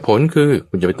แต่ผลคือ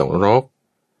คุณจะไปตกนรก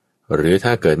หรือถ้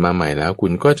าเกิดมาใหม่แล้วคุ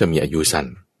ณก็จะมีอายุสั้น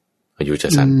อายุจะ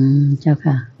สั้นเจ้า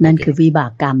ค่ะนั่นคือวิบา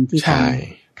กกรรมที่ท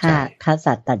ำฆ่า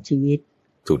สัตว์ตัดชีวิต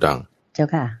ถูกต้องเจ้า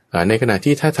ค่ะในขณะ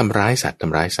ที่ถ้าทำร้ายสัตว์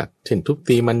เช่นทุบ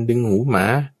ตีมันดึงหูหมา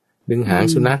ดึงหาง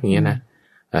สุนัขอย่างเงี้ยนะ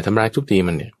ทำร้ายทุบตี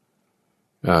มันเนี่ย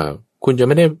คุณจะไ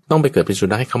ม่ได้ต้องไปเกิดเป็นสุ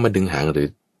นัขให้เขามาดึงหางหรือ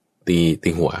ตี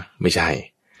หัวไม่ใช่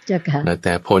เจ้าค่ะแ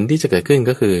ต่ผลที่จะเกิดขึ้น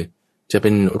ก็คือจะเป็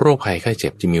นโรคภัยไข้เจ็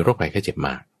บจะมีโรคภัยไข้เจ็บม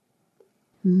าก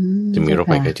จะมีโรค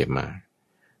ภัยไข้เจ็บมาก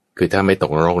คือถ้าไม่ต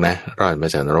กนรกนะรอดมา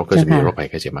จากนรกก็จะมีโรคภัย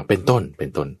ไข้เจ็บมากเป็นต้น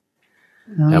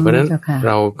เพราะฉะนั้นเ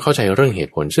ราเข้าใจเรื่องเห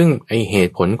ตุผลซึ่งไอเห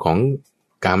ตุผลของ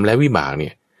กรรมและวิบากเนี่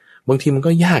ยบางทีมัน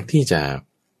ก็ยากที่จ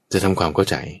ะทำความเข้า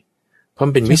ใจเพราะ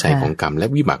มันเป็นวิสัยของกรรมและ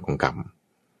วิบากของกรรม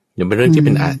ยังเป็นเรื่องที่เ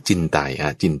ป็นอาจินไต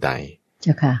เ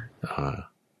จ้าค่ะ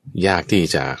ยากที่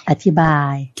จะอธิบา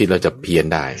ยคิดเราจะเพี้ยน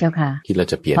ได้เจ้าค่ะคิดเรา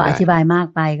จะเพี้ยนได้พออธิบายมาก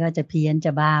ไปก็จะเพี้ยนจ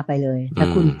ะบ้าไปเลยถ้า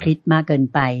คุณคิดมากเกิน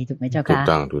ไปถูกไหมเจ้าค่ะถูก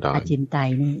ต้องอจินไต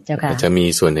นี่เจ้าค่ะจะมี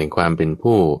ส่วนแห่งความเป็น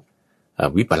ผู้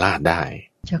วิปลาสได้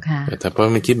เจ้าค่ะแต่เพราะ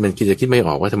มันจะคิดไม่อ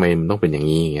อกว่าทำไมมันต้องเป็นอย่าง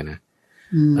นี้อย่างเงี้ยนะ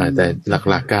แต่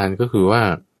หลักการก็คือว่า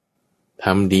ท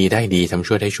ำดีได้ดีทำ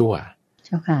ชั่วได้ชั่ว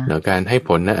แล้วการให้ผ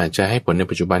ลนะอาจจะให้ผลใน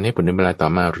ปัจจุบันให้ผลในเวลาต่อ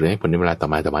มาหรือให้ผลในเวลาต่อ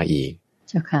มาอีก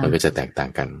มันก็จะแตกต่า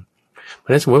งกันเพราะ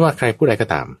ฉะนั้นสมมติว่าใครผู้ใดก็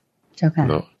ตาม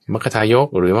มัคคทายก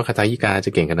หรือมัคคทายิกาจะ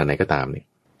เก่งขนาดไหนก็ตามเนี่ย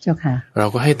เรา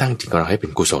ก็ให้ตั้งจิตของเราให้เป็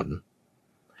นกุศล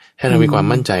ให้เรามีความ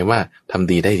มั่นใจว่าท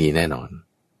ำดีได้ดีแน่นอน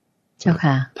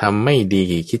ทำไม่ดี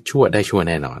คิดชั่วได้ชั่ว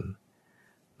แน่นอน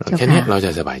แค่นี้เราจ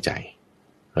ะสบายใจ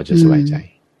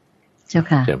เจ้า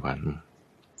ค่ะ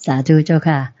สาธุเจ้า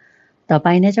ค่ะต่อไป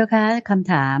นะเจ้าค่ะค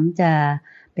ำถามจะ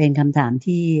เป็นคำถาม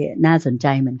ที่น่าสนใจ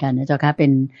เหมือนกันนะเจ้าค่ะเป็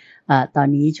นตอน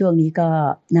นี้ช่วงนี้ก็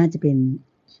น่าจะเป็น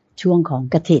ช่วงของ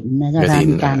กฐินนะเจ้าค่ะ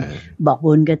มีการบอก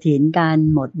บุญกฐินการ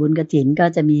หมดบุญกฐินก็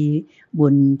จะมีบุ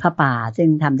ญพระป่าซึ่ง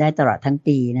ทำได้ตลอดทั้ง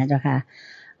ปีนะเจ้าค่ะ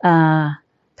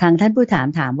ทางท่านผู้ถ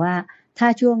ามว่าถ้า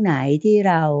ช่วงไหนที่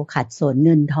เราขัดสนเ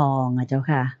งินทองอ่ะเจ้า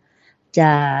ค่ะจ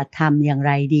ะทำอย่างไ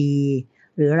รดี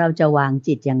หรือเราจะวาง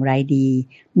จิตอย่างไรดี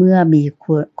เมื่อมี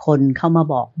คนเข้ามา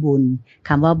บอกบุญค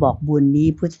ำว่าบอกบุญนี้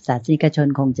พุทธศาสนิกชน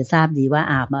คงจะทราบดีว่า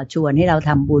มาชวนให้เราท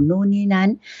ำบุญนู่นนี่นั้น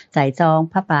ใส่ซอง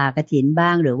พระป่ากฐินบ้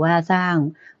างหรือว่าสร้าง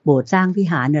โบสถ์สร้างวิ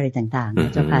หารอะไรต่างๆนะ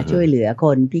เจ้าค่ะช่วยเหลือค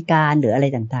นพิการหรืออะไร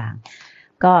ต่าง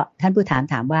ๆก็ท่านผู้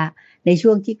ถามว่าในช่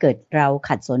วงที่เกิดเรา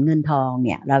ขัดสนเงินทองเ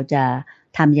นี่ยเราจะ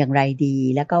ทำอย่างไรดี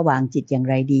แล้วก็วางจิตอย่าง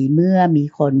ไรดีเมื่อมี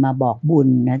คนมาบอกบุญ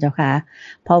นะเจ้าค่ะ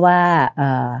เพราะว่า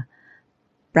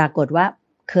ปรากฏว่า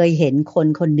เคยเห็นค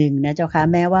นหนึ่งนะเจ้าค่ะ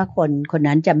แม้ว่าคน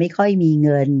นั้นจะไม่ค่อยมีเ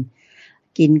งิน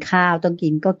กินข้าวต้องกิ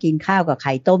นข้าวกับไ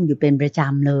ข่ต้มอยู่เป็นประจ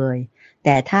ำเลยแ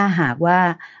ต่ถ้าหากว่า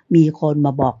มีคนม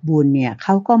าบอกบุญเนี่ยเข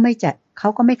าก็ไ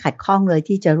ม่ขัดข้องเลย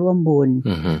ที่จะร่วมบุญ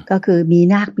ก็คือมี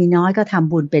นาคมีน้อยก็ท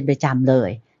ำบุญเป็นประจำเล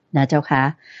ยนะเจ้าค่ะ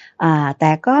แ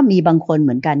ต่ก็มีบางคนเห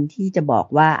มือนกันที่จะบอก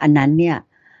ว่าอันนั้นเนี่ย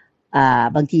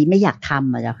บางทีไม่อยากท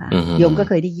ำเจ้าค่ะโยมก็เ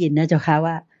คยได้ยินนะเจ้าค่ะ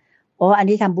ว่าโอ้อัน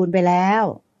นี้ทำบุญไปแล้ว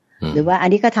หรือว่าอัน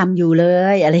นี้ก็ทำอยู่เล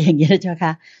ยอะไรอย่างเงี้ยเจ้าค่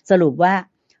ะสรุปว่า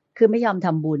คือไม่ยอมท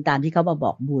ำบุญตามที่เขามาบ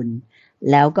อกบุญ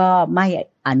แล้วก็ไม่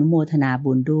อนุโมทนา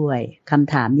บุญด้วยค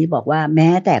ำถามนี้บอกว่าแม้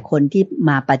แต่คนที่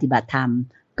มาปฏิบัติธรรม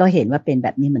ก็เห็นว่าเป็นแบ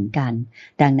บนี้เหมือนกัน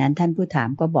ดังนั้นท่านผู้ถาม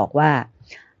ก็บอกว่า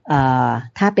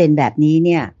ถ้าเป็นแบบนี้เ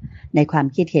นี่ยในความ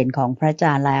คิดเห็นของพระอาจ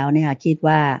ารย์แล้วเนี่ยคิด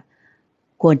ว่า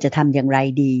ควรจะทำอย่างไร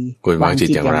ดีวางจิต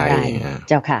อย่างไร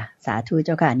เจ้าค่ะสาธุเ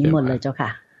จ้าค่ะนิมนต์เลยเจ้าค่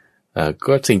ะ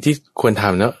ก็สิ่งที่ควรท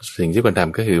ำเนาะสิ่งที่ควรท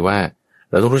ำก็คือว่า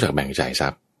เราต้องรู้จักแบ่งจ่ายทรั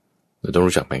พย์เราต้อง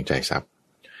รู้จักแบ่งจ่ายทรัพย์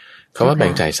คำว่าแบ่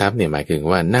งจ่ายทรัพย์เนี่ยหมายถึง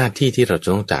ว่าหน้าที่ที่เราจะ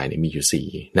ต้องจ่ายเนี่ยมีอยู่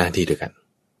4หน้าที่ด้วยกัน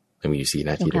มีอยู่4ห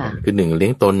น้าที่ด้วยกันคือ1เลี้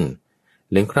ยงตน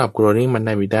เลี้ยงครอบครัวเลี้ยงมารด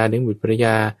าบิดาเลี้ยงบุตรภรรย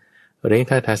าเลี้ยง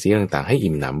ทาสสีต่างๆให้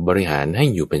อิ่มหนำบริหารให้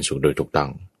อยู่เป็นสุขโดยถูกต้อง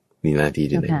นี่หน้าที่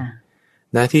ที่1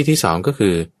 หน้าที่ที่สองก็คื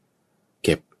อเ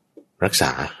ก็บรักษ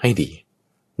าให้ดี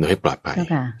โดยให้ปลอดภัย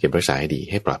เก็บรักษาให้ดี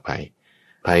ให้ปลอดภัย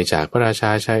ภัยจากพระราชา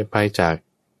ชัยภัยจาก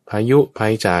พายุภั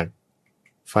ยจาก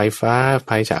ไฟฟ้า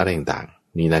ภัยจากอะไรต่าง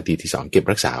ๆนี่หน้าที่ที่สองเก็บ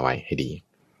รักษาไว้ให้ดี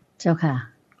เจ้าค่ะ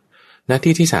หน้า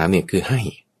ที่ที่สามเนี่ยคือใ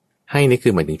ห้นี่คื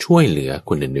อหมายถึงช่วยเหลือ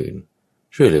คนอื่น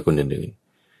ๆช่วยเหลือคนอื่น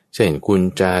ๆเช่นคุณ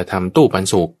จะทำตู้ปัน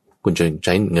สุกคุณจะใ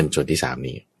ช้เงินส่วนที่สาม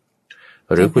นี้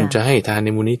หรือคุณจะให้ทานใน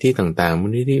มูลนิธิต่างๆมูล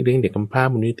นิธิเลี้ยงเด็กกำพร้า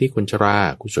มูลนิธิคนชรา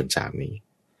คุณส่วนสามนี้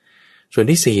ส่วน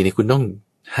ที่สี่เนี่ยคุณต้อง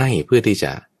ให้เพื่อที่จ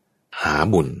ะหา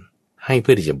บุญให้เ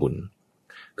พื่อที่จะบุญ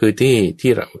คือ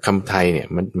ที่คำไทยเนี่ย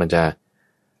มันจะ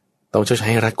ต้องใช้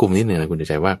ให้รัดกุมนิดนึงนะคุณจะ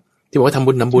ใจว่าที่บอกว่าทำ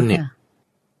บุญน้ำบุญเนี่ย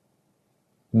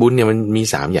บุญเนี่ยมันมี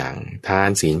สามอย่างทาน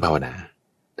ศีลภาวนา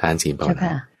ทานศีลภาวนา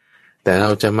แต่เร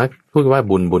าจะมักพูดว่า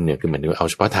บุญเนี่ยคือเหมือนเอา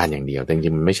เฉพาะทานอย่างเดียวแต่จริ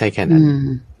งๆมันไม่ใช่แค่นั้น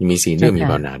มีศีลด้วยมี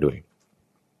ภาวนาด้วย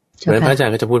เพราะฉะนั้นพระอาจาร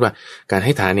ย์ก็จะพูดว่าการใ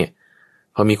ห้ทานเนี่ย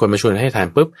พอมีคนมาชวนให้ทาน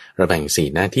ปุ๊บเราแบ่งสี่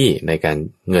หน้าที่ในการ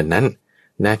เงินนั้น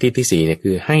หน้าที่ที่สี่เนี่ย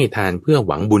คือให้ทานเพื่อ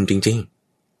หวังบุญจริง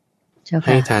ๆใ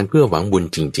ห้ทานเพื่อหวังบุญ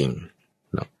จริง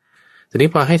ๆเนาะทีนี้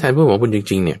พอให้ทานเพื่อหวังบุญจ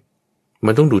ริงๆเนี่ย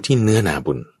มันต้องดูที่เนื้อนา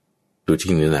บุญดู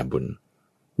ที่เนื้อนาบุญ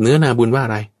เนื้อนาบุญว่าอ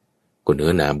ะไรก็เนื้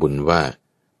อนาบุญว่า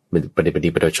ปฏิ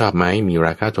บัติชอบไหมมีร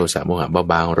าคะโทสะโมหะ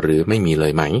เบาๆหรือไม่มีเล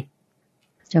ยไหม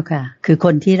เจ้าค่ะคือค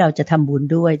นที่เราจะทำบุญ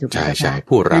ด้วยถูกไหมคะใช่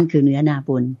ผู้รับนั่นคือเนื้อนา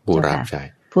บุญผู้รับใช่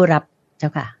ผู้รับเจ้า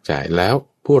ค่ะใช่แล้ว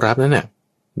ผู้รับนั้นน่ะ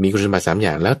มีคุณสมบัติสามอ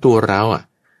ย่างแล้วตัวเราอ่ะ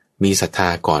มีศรัทธา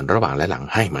ก่อนระหว่างและหลัง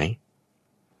ให้ไหม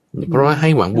เพราะว่าให้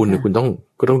หวังบุญคุณ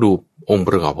ก็ต้องดูองค์ป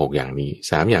ระกอบ6อย่างนี้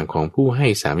3อย่างของผู้ให้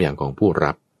3อย่างของผู้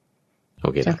รับโอ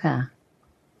เคนะ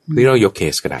นี่เรายกเค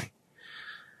สก็ได้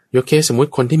ยกเคสสมมุติ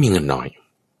คนที่มีเงินน้อย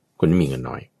คนที่มีเงิน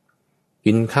น้อย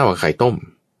กินข้าวกับไข่ต้ม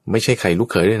ไม่ใช่ไข่ลูก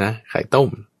เขยด้วยนะไข่ต้ม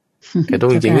ไข่ต้ม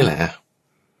จริงๆนี่แหละ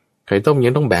ไข่ต้มยั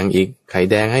งต้องแบ่งอีกไข่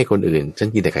แดงให้คนอื่นฉัน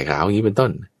กินแต่ไข่ขาวอย่างนี้เป็นต้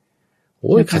นโ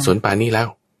อ้ยขัดสนป่านนี้แล้ว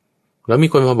มี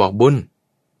คนมาบอกบุญ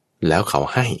แล้วเขา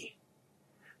ให้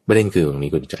ประเด็นคือตรง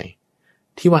นี้คุณใจ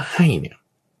ที่ว่าให้เนี่ย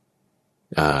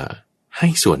ให้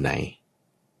ส่วนไหน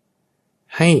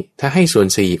ให้ถ้าให้ส่วน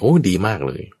4โอ้ดีมาก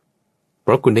เลยเพ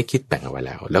ราะคุณได้คิดแบ่งเอาไว้แ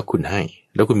ล้วคุณให้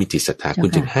แล้วคุณมีจิตศรัทธาคุณ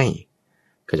จึงให้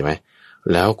เข้าใจไหม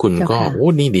แล้วคุณก็โอ้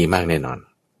นี่ดีมากแน่นอน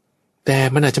แต่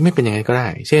มันอาจจะไม่เป็นอย่างนั้นก็ได้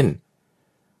เช่น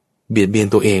เบียดเบียน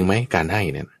ตัวเองไหมการให้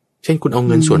เนี่ยเช่นคุณเอา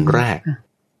เงินส่วนแรก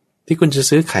ที่คุณจะ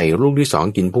ซื้อไข่ลูกที่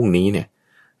2กินพรุ่งนี้เนี่ย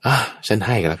ฉันใ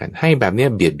ห้กันแล้วกันให้แบบเนี้ย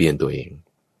เบียดเบียนตัวเอง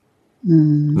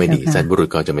ไม่ดีสัตว์บุรุษ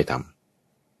ก็จะไม่ท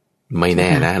ำไม่แน่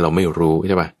นะเราไม่รู้ใ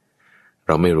ช่ป่ะเ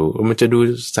ราไม่รู้มันจะดู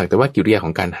สักแต่ว่ากิริยาข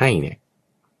องการให้เนี่ย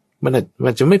มั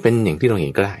นจะไม่เป็นอย่างที่เราเห็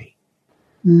นก็ได้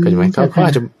เข้าใจไหมเขาอ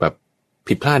าจจะแบบ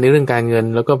ผิดพลาดในเรื่องการเงิน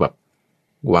แล้วก็แบบ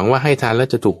หวังว่าให้ทานแล้ว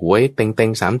จะถูกหวยเต็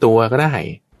ง3ตัวก็ได้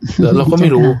แล้วเราก็ไม่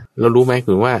รู้เรารู้ไหม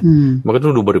คือว่ามันก็ต้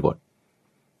องดูบริบท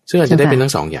ซึ่งอาจจะได้เป็นทั้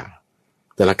ง2อย่าง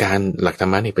แต่ละการหลักธร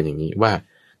รมะนี่เป็นอย่างนี้ว่า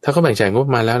ถ้าเขาแบ่งจ่ายงบ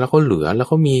มาแล้วเขาเหลือแล้วเ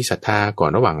ขามีศรัทธาก่อ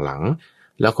นระหว่างหลัง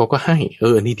แล้วเขาก็ให้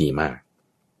นี่ดีมาก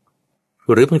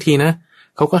หรือบางทีนะ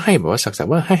เขาก็ให้แบบว่าสัก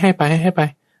ว่าให้ไป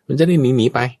มันจะได้หนี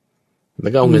ไปแล้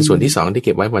วก็เอาเงินส่วนที่2ที่เ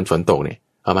ก็บไว้วันฝนตกเนี่ย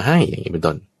เอามาให้อย่างนี้เป็น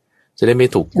ต้นจะได้ไม่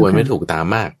ถูกกวนไม่ถูกตาม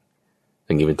มากอ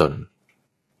ย่างนี้เป็นต้น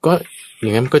ก็อย่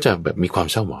างนั้นก็จะแบบมีความ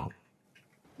เศร้าหมอง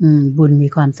บุญมี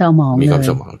ความเศร้าหมองมีความเศ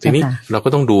ร้าหมองทีนี้เราก็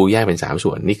ต้องดูแยกเป็น3ส่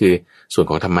วนนี่คือส่วน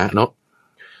ของธรรมะเนาะ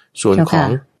ส่วนของ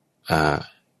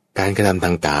การกระทำท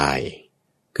างกาย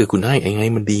คือคุณให้ไง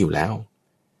มันดีอยู่แล้ว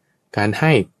การใ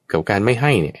ห้กับการไม่ใ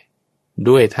ห้เนี่ย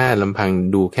ด้วยถ้าลำพัง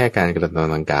ดูแค่การกระท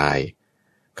ำทางกาย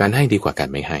การให้ดีกว่าการ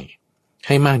ไม่ใ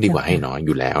ห้มากดีกว่าให้น้อยอ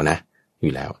ยู่แล้วนะอ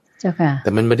ยู่แล้วแ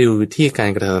ต่มันไม่ได้ดูที่การ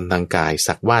กระทำทางกาย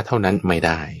สักว่าเท่านั้นไม่ไ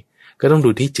ด้ก็ต้องดู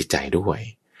ที่จิตใจด้วย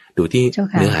ดูที่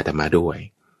เนื้อหาธรรมะด้วย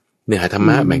เนื้อหาธรรม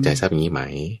ะแบ่งใจทรัพย์อย่างนี้ไหม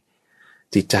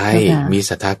จิตใจมี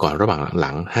ศรัทธาก่อนระหว่างห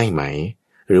ลังให้ไหม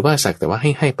หรือว่าสักแต่ว่า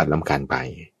ให้ปัดลำการไป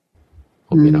โ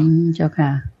อเคเนาะเจ้าค่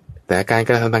ะแต่การก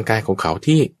ระทำทางกายของเขา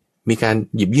ที่มีการ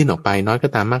หยิบยื่นออกไปน้อยก็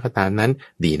ตามมากก็ตามนั้น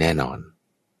ดีแน่นอน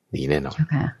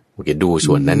โอเคดู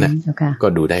ส่วนนั้นน่ะก็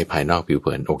ดูได้ภายนอกผิวเ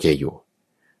ผินโอเคอยู่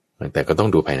แต่ก็ต้อง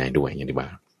ดูภายในด้วยอย่างที่ว่า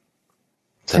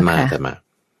ถัดมา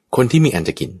คนที่มีอันจ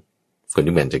ะกินคน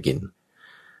ที่มีอันจะกิน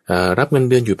รับเงิน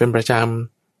เดือนอยู่เป็นประจ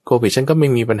ำโควิดฉันก็ไม่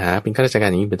มีปัญหาเป็นข้าราชการ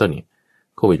อย่างนี้เป็นต้นเนี่ย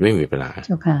โควิดไม่มีปัญหาเ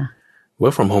จ้าค่ะ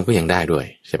work from home ก็ยังได้ด้วย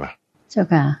ใช่ปะเจ้า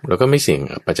ค่ะแล้วก็ไม่เสี่ยง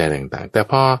ปัจจัยต่างๆแต่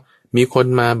พอมีคน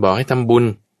มาบอกให้ทำบุญ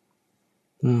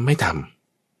ไม่ท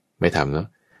ำเนาะ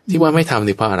ที่ว่าไม่ทำ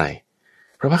นี่เพราะอะไร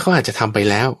เพราะว่าเขาอาจจะทำไป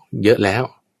แล้วเยอะแล้ว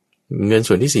เงิน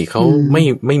ส่วนที่4เขาไ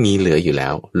ม่มีเหลืออยู่แล้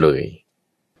วเลย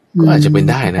ก็อาจจะเป็น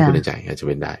ได้นะคุณใจอาจจะเ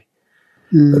ป็นได้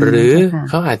หรือ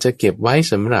เขาอาจจะเก็บไว้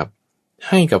สำหรับ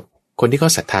ให้กับคนที่เขา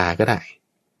ศรัทธาก็ได้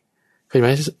เข้าใจไหม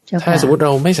ถ้าสมมติเร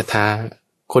าไม่ศรัทธา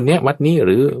คนเนี้ยวัดนี้ห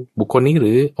รือบุคคลนี้ห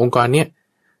รือองค์กรเนี้ย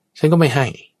ฉันก็ไม่ให้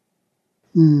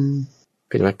เ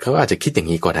ป็นไหมเขาอาจจะคิดอย่าง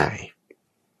นี้ก็ได้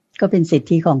ก็เป็นสิท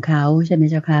ธิของเขาใช่ไหม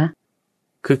เจ้าคะ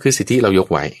คือสิทธิเรายก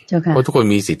ไว้เพราะทุกคน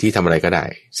มีสิทธิทำอะไรก็ได้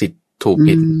สิทธิถูก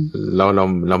ผิดเ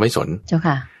ราไม่สนเจ้า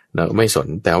ค่ะเราไม่สน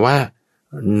แต่ว่า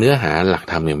เนื้อหาหลัก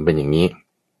ธรรมเนี่ยมันเป็นอย่างนี้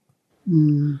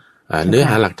เนื้อ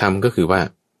หาหลักธรรมก็คือว่า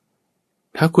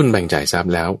ถ้าคุณแบ่งจ่ายทรัพ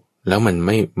ย์แล้วมัน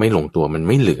ไม่ลงตัวมัน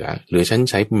ไม่เหลือหรือฉัน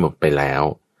ใช้หมดไปแล้ว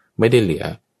ไม่ได้เหลือ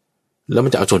แล้วมั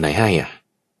นจะเอาส่วนไหนให้อ่ะ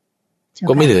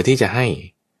ก็ไม่เหลือที่จะให้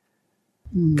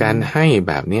การให้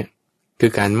แบบเนี้ยคื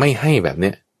อการไม่ให้แบบเนี้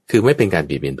ยคือไม่เป็นการเ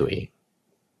บียดเบียนตัวเอง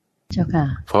เจ้าค่ะ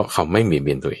เพราะเขาไม่เบียดเ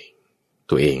บียนตัว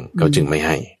เองเขาจึงไม่ใ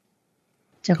ห้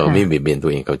เขาไม่เบียดเบียนตั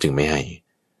วเองเขาจึงไม่ให้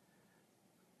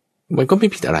มันก็ไม่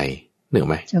ผิดอะไรเหนือ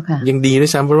ไหมยังดีด้ว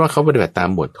ยซ้ำเพราะว่าเขาปฏิบัติตาม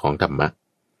บทของธรรมะ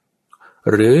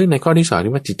หรือในข้อที่สอง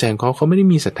ที่ว่าจิตใจของเขาไม่ได้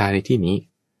มีศรัทธาในที่นี้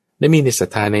ได้มีศรัท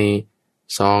ธาใน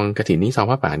ซองกฐินนี้ซอง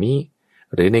พระป่านี้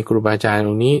หรือในครูบาอาจารย์ต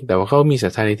รงนี้แต่ว่าเขามีศรั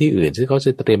ทธาในที่อื่นซึ่งเขาจ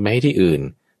ะเตรียมไว้ให้ที่อื่น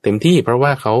เต็มที่เพราะว่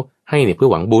าเขาให้เนี่ยเพื่อ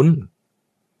หวังบุญ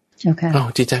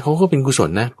จิตใจเขาก็เป็นกุศล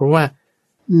นะเพราะว่า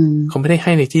เขาไม่ได้ใ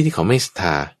ห้ในที่ที่เขาไม่ศรัทธ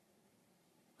า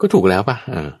ก็ถูกแล้วป่ะ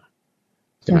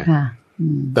ใช่ไหม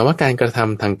แต่ว่าการกระท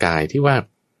ำทางกายที่ว่า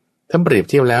ถ้าเปรียบ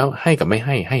เทียบแล้วให้กับไม่ใ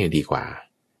ห้ดีกว่า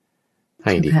ใ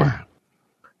ห้ดีกว่า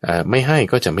ไม่ให้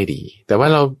ก็จะไม่ดีแต่ว่า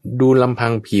เราดูลำพั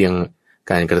งเพียง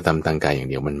การกระทำทางกายอย่าง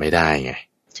เดียวมันไม่ได้ไง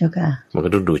เจ้าค่ะมันก็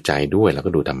ต้องดูใจด้วยแล้วก็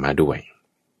ดูธรรมะด้วย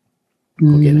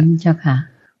โอเคนะเจ้าค่ะ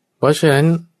เพราะฉะนั้น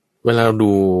เวลาเรา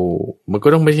ดูมันก็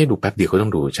ต้องไม่ใช่ดูแป๊บเดียวก็ต้อ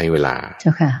งดูใช้เวลาเจ้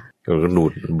าค่ะเราก็ดู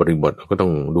บริบทก็ต้อ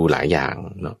งดูหลายอย่าง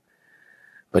เนาะ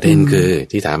ประเด็นคือ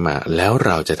ที่ถามมาแล้วเ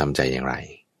ราจะทำใจอย่างไร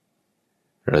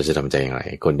เราจะทำใจอย่างไร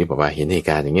คนที่บอกว่าเห็นเหตุ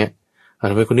การณ์อย่างเงี้ย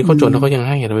ทำไมคนนี้เขาจนแล้วเขายังใ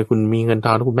ห้ทำไมคุณมีเงินท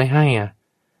องแล้วคุณไม่ให้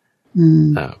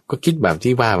ก็คิดแบบ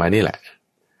ที่ว่ามานี่แหละ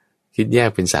คิดแยก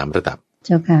เป็น3ระดับ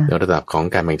ระดับของ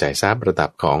การแบ่งจ่ายทรัพย์ระดับ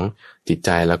ของจิตใจ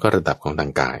แล้วก็ระดับของทา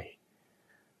งกาย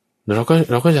เร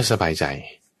าก็จะสบายใจ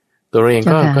ตัวเราเอง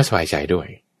ก็สบายใจด้วย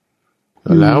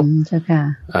แล้ว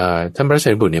ท่านพระสั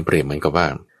นติบุตรเนี่ยเปรียบเหมือนกับว่า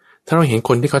ถ้าเราเห็นค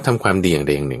นที่เขาทำความดีอย่างใ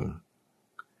ดอย่างหนึ่ง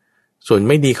ส่วนไ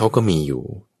ม่ดีเขาก็มีอยู่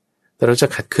แต่เราจะ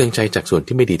ขัดเครื่องใจจากส่วน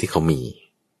ที่ไม่ดีที่เขามี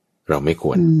เราไม่ค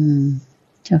วร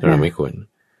เราไม่ควร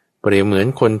เปรียบเหมือน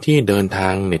คนที่เดินทา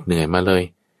งเหน็ดเหนื่อยมาเลย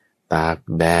ตาก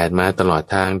แดดมาตลอด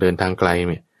ทางเดินทางไกล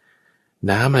เนี่ย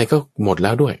น้ำอะไรก็หมดแ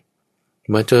ล้วด้วย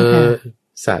มาเจอ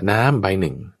สระน้ำใบห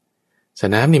นึ่งสระ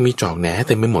น้ำนี่มีจอกแหนเ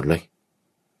ต็มไปหมดเลย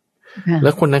แล้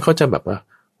วคนนั้นเขาจะแบบว่า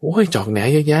โอ้ยจอกแหน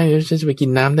เยอะแยะฉันจะไปกิน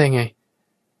น้ำได้ไง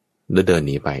เดินห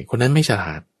นีไปคนนั้นไม่ฉล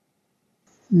าด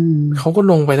เขาก็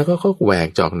ลงไปแล้วก็แหวก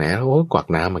จอกแหนแล้วก็กวัก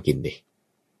น้ำมากินดิ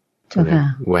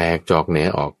แหวกจอกแหน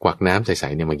ออกกวักน้ำใส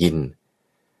ๆเนี่ยมากิน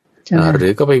หรื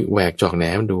อก็ไปแหวกจอกแหน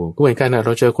มันดูก็เหมือนกันนะเร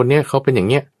าเจอคนเนี้ยเขาเป็นอย่าง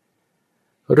เนี้ย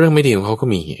เรื่องไม่ดีของเขาก็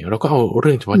มีเราก็เอาเ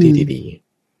รื่องเฉพาะที่ดี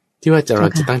ๆที่ว่าเรา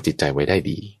จะตั้งจิตใจไว้ได้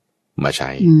ดีมาใช้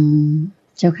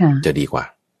เจ้าค่ะจะดีกว่า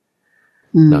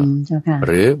เจ้าค่ะห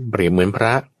รือเปรียบเหมือนพร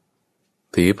ะ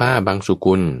ถือผ้าบางสุ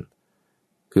กุล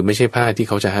คือไม่ใช่ผ้าที่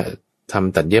เขาจะท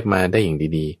ำตัดเย็บมาได้อย่าง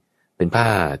ดีๆเป็นผ้า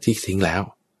ที่ทิ้งแล้ว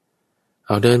เ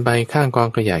อาเดินไปข้างกอง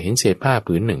ขยะเห็นเศษผ้า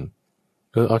ผืนหนึ่ง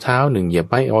เอาเท้าหนึ่งเหยียบ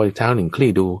ไปเอาอีกเท้าหนึ่งค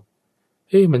ลี่ดู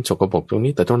เฮ้ยมันสกปรกตรง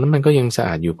นี้แต่ตรงนั้นมันก็ยังสะอ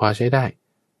าดอยู่พอใช้ได้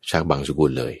ชักบางสุกุ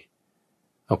ลเลย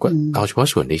เอาเฉพาะ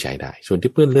ส่วนที่ใช้ได้ส่วน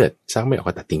ที่เปื้อนเลือดซักไม่ออก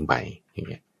ก็ตัดทิ้งไปอย่าง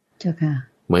เงี้ยเจ้าค่ะ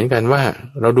เหมือนกันว่า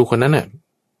เราดูคนนั้นน่ะ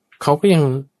เขาก็ยัง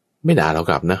ไม่ด่าเรา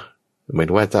กลับนะเหมือน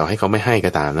ว่าจะให้เขาไม่ให้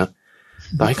ก็ตามนะ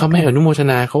ต่อให้เขาไม่อนุโมท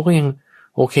นาเขาก็ยัง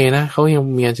โอเคนะเขายัง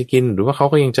มีอันจะกินหรือว่าเขา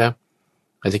ก็ยังจะ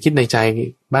อาจจะคิดในใจ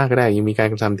บ้างก็ได้ยังมีการ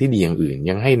กระทำที่ดีอย่างอื่น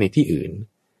ยังให้ในที่อื่น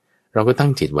เราก็ตั้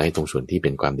งจิตไว้ตรงส่วนที่เป็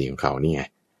นความดีของเขานี่ไง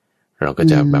เราก็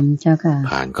จะแบบ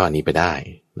ผ่านข้อนี้ไปได้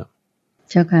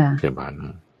เจ้าค่ะเชิญผ่าน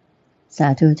สา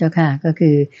ธุเจ้าค่ะก็คื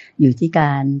ออยู่ที่ก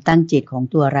ารตั้งจิตของ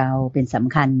ตัวเราเป็นส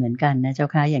ำคัญเหมือนกันนะเจ้า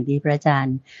ค่ะอย่างที่พระอาจาร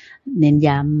ย์เน้น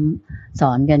ย้ำส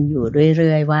อนกันอยู่เ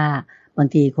รื่อยๆว่าบาง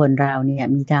ทีคนเราเนี่ย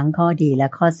มีทั้งข้อดีและ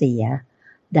ข้อเสีย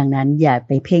ดังนั้นอย่าไ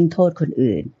ปเพ่งโทษคน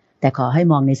อื่นแต่ขอให้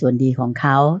มองในส่วนดีของเข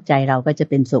าใจเราก็จะ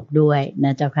เป็นสุขด้วยน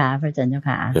ะเจ้าค่ะพระอาจารย์เจ้า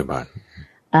ค่ะ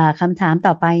คำถาม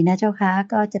ต่อไปนะเจ้าค่ะ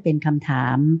ก็จะเป็นคำถา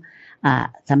ม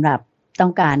สำหรับต้อ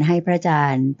งการให้พระอาจา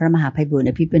รย์พระมหาไพบูลย์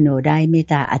อภิปุโนได้เมต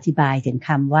ตาอธิบายถึงค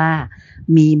ำว่า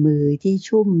มีมือที่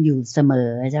ชุ่มอยู่เสม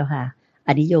อเจ้าค่ะอ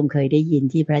นิยมเคยได้ยิน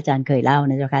ที่พระอาจารย์เคยเล่า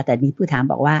นะเจ้าค่ะแต่นี้ผู้ถาม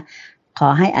บอกว่าขอ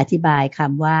ให้อธิบายค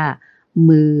ำว่า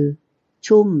มือ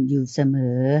ชุ่มอยู่เสม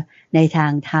อในทา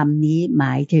งธรรมนี้หม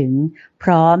ายถึงพ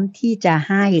ร้อมที่จะ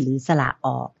ให้หรือสละอ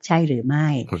อกใช่หรือไม่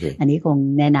อันนี้คง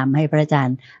แนะนำให้พระอาจาร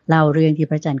ย์เล่าเรื่องที่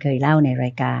พระอาจารย์เคยเล่าในร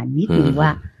ายการนิดนึงว่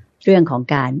าเรื่องของ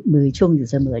การมือชุ่มอยู่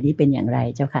เสมอนี่เป็นอย่างไร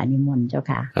เจ้าค่ะนิมนต์เจ้า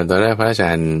ค่ะตอนแรกพระอาจ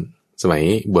ารย์ สมัย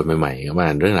บวชใหม่ๆมา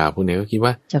อ่านเรื่องราวพวกนี้ก็คิดว่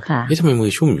าเฮ้ยทำไมมื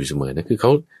อชุ่มอยู่เสมอนะคือเข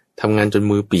าทำงานจน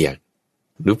มือเปียก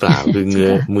หรือเปล่าคือเหงื่อ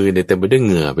มือเนี่ยเต็มไปด้วยเ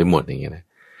หงื่อไปหมดอย่างเงี้ยนะ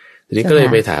ทีนี้ก็เลย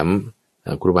ไปถาม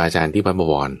ครูบาอาจารย์ที่วัดบ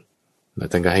วรแล้ว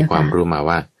ท่านก็ให้ความรู้มา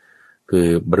ว่าคือ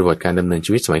บริบทการดำเนิน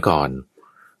ชีวิตสมัยก่อน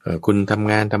คุณท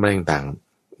ำงานทำอะไรต่าง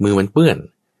ๆมือมันเปื้อน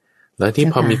แล้วที่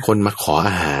พอมีคนมาขออ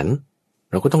าหาร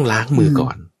เราก็ต้องล้างมือก่อ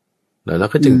นแล้ว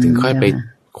ก็จึงค่อยไป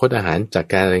คดอาหารจัด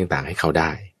การอะไรต่างๆให้เขาไ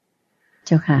ด้เ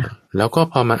จ้าค่ะแล้วก็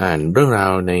พอมาอ่านเรื่องรา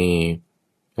วใน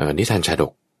นิทานชาด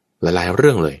กหลายๆเ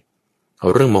รื่องเลยเอา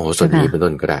เรื่องโมโหสถนี้เป็นต้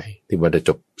นก็ได้ที่ว่าจะจ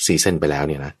บซีซั่นไปแล้ว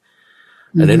เนี่ยนะ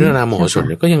ในเรื่องราวโมโหสถเ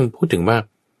นี่ยก็ยังพูดถึงว่า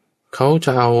เขาจ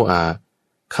ะเอา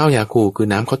ข้าวยาคูคือ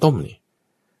น้ำข้าวต้มนี่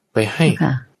ไปให้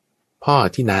พ่อ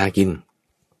ที่นากิน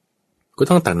ก็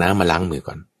ต้องตักน้ำมาล้างมือ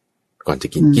ก่อนจะ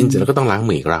กินเสร็จแล้วก็ต้องล้าง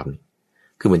มืออีกรอบนึง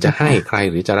คือเหมือนจะให้ใคร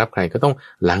หรือจะรับใครก็ต้อง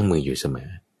ล้างมืออยู่เสมอ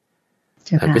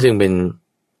ก็จึงเป็น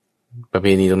ประเพ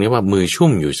ณีตรงนี้ว่ามือชุ่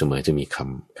มอยู่เสมอจะมีค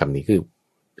ำนี้คือ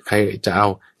ใครจะเอา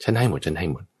ฉันให้หมด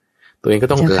ตัวเองก็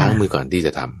ต้องล้างมือก่อนที่จ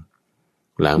ะท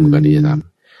ำล้างมือก่อนที่จะท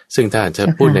ำซึ่งถ้าจะ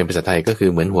พูดในภาษาไทยก็คือ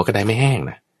เหมือนหัวกระไดไม่แห้ง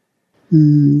นะ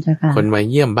คนมา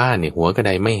เยี่ยมบ้านเนี่ยหัวกระไ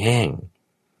ดไม่แห้ง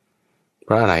เพ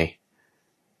ราะอะไร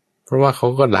เพราะว่าเขา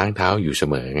ก็ล้างเท้าอยู่เส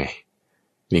มอไง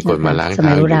มีคนมาล้างเท้าส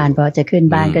มัยโบราณพอจะขึ้น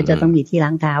บ้านก็จะต้องมีที่ล้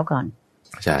างเท้าก่อน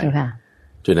ใช่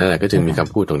จุดนั้นแหละก็จึงมีค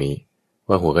ำพูดตรงนี้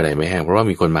ว่าหัวกระไดไม่แห้งเพราะว่า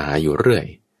มีคนมาหาอยู่เรื่อย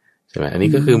ใช่ไหมอันนี้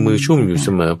ก็คือมือชุ่มอยู่เส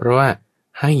มอเพราะว่า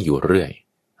ให้อยู่เรื่อ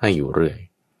ย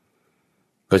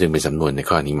ก็จึงเป็นสำนวนใน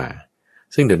ข้อนี้มา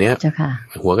ซึ่งเดี๋ยวนี้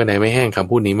หัวกระไดไม่แห้งคำ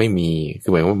พูดนี้ไม่มีคื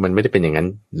อหมายว่ามันไม่ได้เป็นอย่างนั้น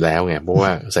แล้วไงเพราะว่า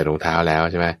ใส่รองเท้าแล้ว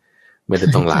ใช่ไหมไม่ได้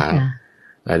ต้องล้าง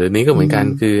เดี๋ยวนี้ก็เหมือนกัน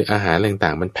คืออาหารต่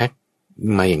างๆมันแพ็ค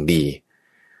มาอย่างดี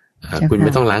คุณไ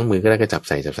ม่ต้องล้างมือก็ได้ก็จับใ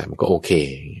ส่มันก็โอเค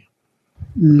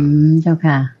เจ้า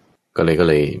ค่ะก็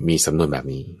เลยมีสำนวนแบบ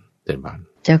นี้เดินบาน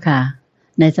เจ้าค่ะ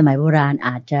ในสมัยโบราณอ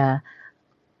าจจะ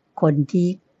คนที่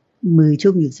มือ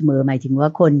ชุ่มอยู่เสมอหมายถึงว่า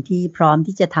คนที่พร้อม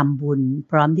ที่จะทำบุญ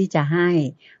พร้อมที่จะให้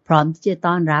พร้อมที่จะ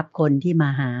ต้อนรับคนที่มา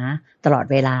หาตลอด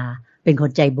เวลาเป็นค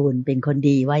นใจบุญเป็นคน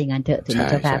ดีว่าอย่างนั้นเถอะถึง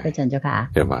เจ้าค่ะพระอาจารย์เจ้าค่ะ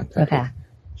เจ้าค่ะ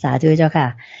สาธุเจ้าค่ะ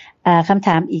คำถ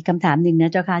ามอีกคำถามหนึ่งนะ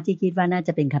เจ้าค่ะที่คิดว่าน่าจ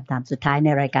ะเป็นคำถามสุดท้ายใน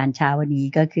รายการเช้าวันนี้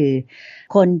ก็คือ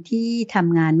คนที่ท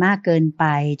ำงานมากเกินไป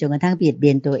จนกระทั่งเบียดเบี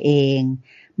ยนตัวเอง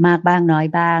มากบ้างน้อย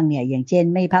บ้างเนี่ยอย่างเช่น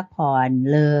ไม่พักผ่อน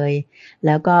เลยแ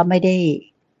ล้วก็ไม่ได้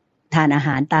ทานอาห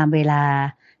ารตามเวลา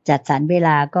จัดสรรเวล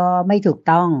าก็ไม่ถูก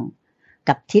ต้อง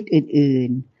กับทิศอื่น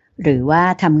ๆหรือว่า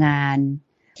ทำงาน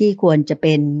ที่ควรจะเ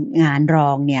ป็นงานรอ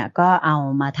งเนี่ยก็เอา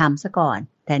มาทำซะก่อน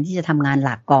แทนที่จะทำงานห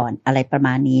ลักก่อนอะไรประม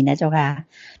าณนี้นะเจ้าค่ะ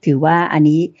ถือว่าอัน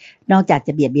นี้นอกจากจ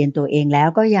ะเบียดเบียนตัวเองแล้ว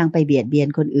ก็ยังไปเบียดเบียน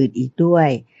คนอื่นอีกด้วย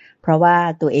เพราะว่า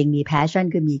ตัวเองมี passion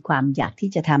คือมีความอยากที่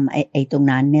จะทำไอ้ตรง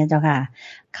นั้นเนี่ยเจ้าค่ะ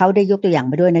เขาได้ยกตัวอย่าง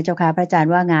มาด้วยนะเจ้าค่ะพระอาจาร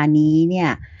ย์ว่างานนี้เนี่ย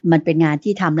มันเป็นงาน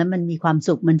ที่ทำแล้วมันมีความ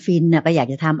สุขมันฟินนะก็อยาก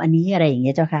จะทำอันนี้อะไรอย่างเ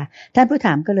งี้ยเจ้าค่ะท่านผู้ถ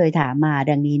ามก็เลยถามมา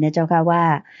ดังนี้นะเจ้าค่ะว่า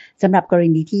สำหรับกร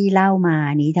ณีที่เล่ามา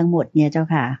นี้ทั้งหมดเนี่ยเจ้า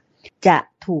ค่ะจะ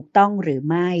ถูกต้องหรือ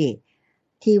ไม่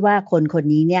ที่ว่าคน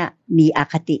นี้เนี่ยมีอ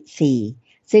คติ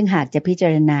4ซึ่งหากจะพิจา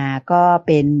รณาก็เ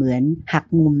ป็นเหมือนหัก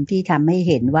มุมที่ทำให้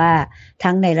เห็นว่า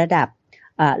ทั้งในระดับ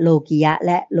โลกิยะแ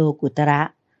ละโลกุตระ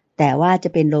แต่ว่าจะ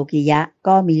เป็นโลกิยะ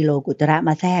ก็มีโลกุตระม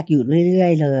าแทรกอยู่เรื่อ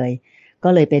ยๆเลยก็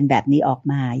เลยเป็นแบบนี้ออก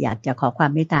มาอยากจะขอควา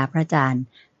มเมตตาพระอาจารย์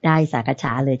ได้สักษ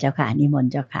าเลยเจ้าค่ะนิมน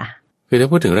ต์เจ้าค่ะคือถ้า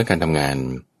พูดถึงเรื่องการทำงาน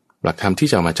หลักธรรมที่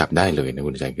จะเอามาจับได้เลยนะคุ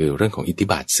ณอาจารย์คือเรื่องของอิทธิ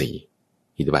บาท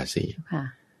4ค่ะ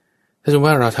ถ้าสมมติ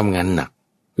ว่าเราทำงานหนัก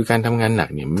คือการทำงานหนัก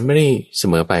เนี่ยไม่ได้เส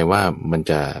มอไปว่ามัน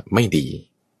จะไม่ดี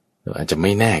หรืออาจจะไ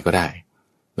ม่แน่ก็ได้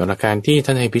หลักการที่ท่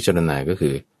านให้พิจารณาก็คื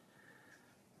อ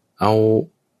เอา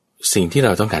สิ่งที่เร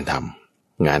าต้องการท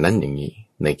ำงานนั้นอย่างนี้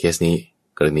ในเคสนี้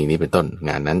กรณีนี้เป็นต้น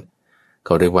งานนั้นเข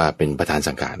าเรียกว่าเป็นประธาน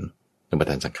สังขาร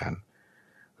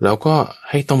แล้วก็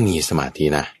ให้ต้องมีสมาธิ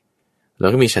นะแล้ว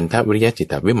ก็มีฉันทะวิริยะจิต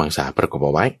ตวิมังสาประกอบเอ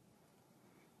าไว้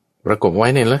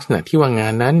ในลักษณะที่ว่างา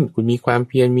นนั้นคุณมีความเ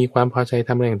พียรมีความพอใจท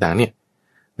ำอะไรต่างๆเนี่ย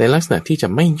ในลักษณะที่จะ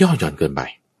ไม่ย่อหย่อนเกินไป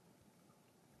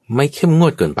ไม่เข้มงว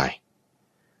ดเกินไป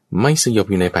ไม่สยบ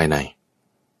อยู่ในภายใน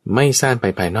ไม่ซ่านไป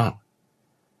ภายนอก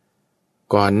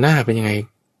ก่อนหน้าเป็นยังไง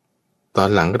ตอน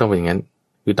หลังก็ต้องเป็นอย่างนั้น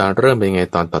คือตอนเริ่มเป็นยังไง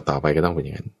ตอนต่อไปก็ต้องเป็นอ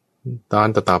ย่างนั้นตอน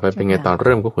ต่อไปเป็นไงตอนเ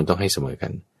ริ่มก็ควรต้องให้เสมอกั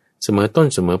นเสมอต้น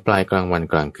เสมอปลายกลางวัน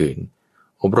กลางคืน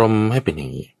อบรมให้เป็นอย่า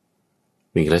งนี้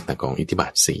มีลักษณะของอิทธิบา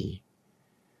ท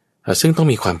4ซึ่งต้อง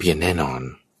มีความเพียรแน่นอน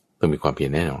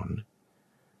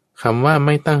คำว่าไ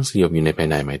ม่ตั้งสยบอยู่ในภาย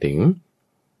ในหมายถึง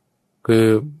คือ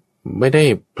ไม่ได้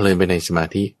เพลินไปในสมา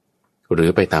ธิหรือ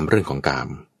ไปตามเรื่องของกาม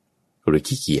หรือ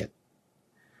ขี้เกียจ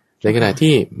ในขณะ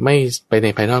ที่ไม่ไปใน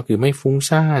ภายนอกคือไม่ฟุ้ง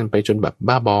ซ่านไปจนแบบ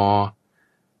บ้าบอ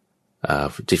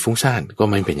จิตฟุ้งซ่านก็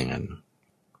ไม่เป็นอย่างนั้น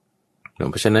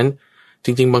เพราะฉะนั้น จ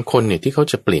ริงๆบางคนเนี่ยที่เขา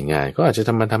จะเปลี่ยนงานก็อาจจะท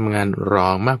ำงานรอ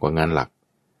งมากกว่างานหลัก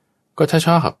ก็ถ้าช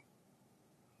อบ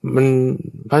มัน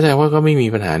เข้าใจว่าก็ไม่มี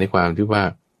ปัญหาในความที่ว่า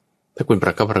ถ้าคุณปร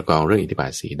ะคับประคองเรื่องอิทธิบา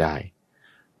ทสีได้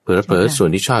เผลอส่วน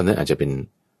ที่ชอบนั้นอาจจะเป็น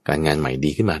การงานใหม่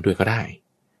ดีขึ้นมาด้วยก็ได้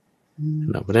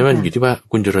เพราะฉะนั้นมันอยู่ที่ว่า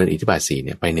คุณเจริญอิทธิบาทสีเ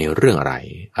นี่ยไปในเรื่องอะไ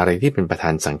รที่เป็นประธา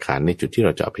นสังขารในจุดที่เร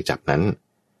าจะเอาไปจับนั้น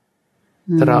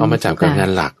ถ้าเราเอามาจับกับงา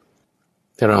นหลัก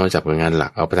ถ้าเราเอามาจับกับงานหลั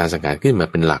กเอาประธานสังขารขึ้นมา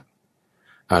เป็นหลัก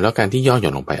แล้วการที่ย่อหย่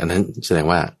อนลงไปอันนั้นแสดง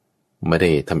ว่าไม่ได้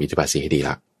ทำอิทธิบาทสีให้ดีล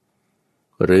ะ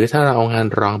หรือถ้าเราเอางาน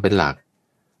รองเป็นหลัก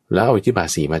แล้วเอาอิทธิบาท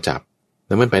สีมาจับแ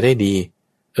ล้วมันไปได้ดี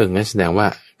งั้นแสดงว่า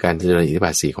การเจริญอิทธิบ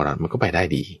าทสีของเรามันก็ไปได้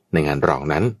ดีในงานรอง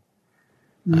นั้น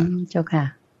เจ้าค่ะ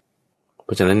เพ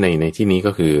ราะฉะนั้นในที่นี้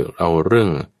ก็คือเอาเรื่อง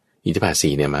อิทธิบาทสี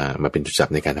เนี่ยมาเป็นจุดจับ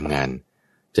ในการทำงาน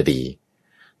จะดี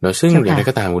แล้วซึ่งอย่างไร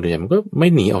ก็ตามคุณเดียมันก็ไม่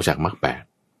หนีออกจากมรรคแปด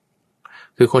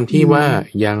คือคนที่ว่า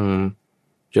ยัง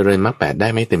เจริญมรรคแปดได้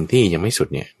ไม่เต็มที่ยังไม่สุด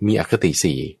เนี่ยมีอคติ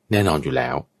สี่แน่นอนอยู่แล้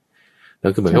วแล้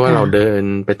วคือเหมือนกับว่าเราเดิน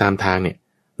ไปตามทางเนี่ย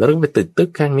แล้วก็ไปติดตึก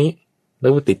ข้างนี้แล้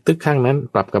วไปติดตึกข้างนั้น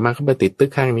ปรับกลับมาเข้าไปติดตึ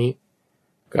กข้างนี้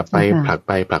กลับไปผ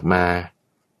ลักมา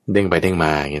เด้งไปเด้งม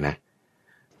าอย่างเงี้ยนะ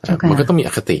มันก็ต้องมีอ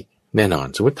คติแน่นอน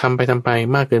สมมติทำไป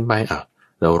มากเกินไป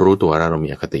เรารู้ตัวเรามี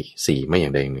อคติสี่ไม่อย่า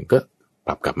งใดอย่างหนึ่งก็ป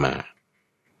รับกลับมา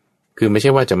คือไม่ใช่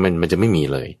ว่ามันจะไม่มี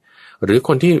เลยหรือค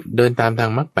นที่เดินตามทาง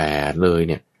มรรคแปดเลย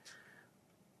เนี่ย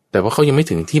แต่ว่าเขายังไม่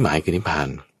ถึงที่หมายคือนิพพาน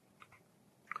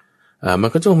มัน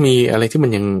ก็ต้องมีอะไรที่มั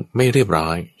นยังไม่เรียบร้อ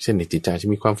ยเช่นในจิตใจจะ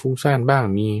มีความฟุ้งซ่านบ้าง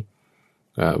มี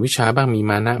วิชาบ้างมี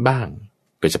มานะบ้าง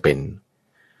ก็จะเป็น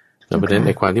แล้วประเด็นใ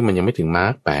นความที่มันยังไม่ถึงมรร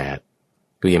คแปด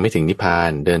คือยังไม่ถึงนิพพาน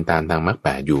เดินตามทางมรรคแป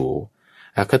ดอยู่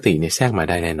อคติเนี่ยแทรกมา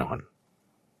ได้แน่นอน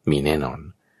มีแน่นอน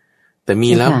แต่มี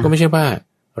แล้วก็ไม่ใช่ว่า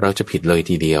เราจะผิดเลย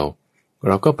ทีเดียวเ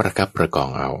ราก็ประคับประคอง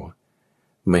เอา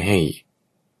ไม่ให้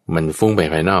มันฟุ้งไป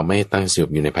ภายนอกไม่ให้ตั้งสงบ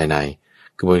อยู่ในภายใน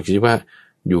คือผมคิดว่า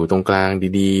อยู่ตรงกลาง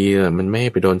ดีๆมันไม่ให้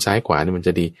ไปโดนซ้ายขวานี่มันจ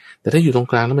ะดีแต่ถ้าอยู่ตรง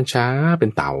กลางแล้วมันช้าเป็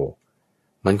นเต่า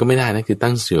มันก็ไม่ได้นะคือตั้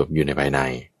งสงบอยู่ในภายใน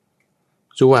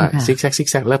จู่ว่าซิก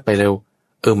แซกแล้วไปเร็ว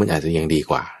มันอาจจะยังดี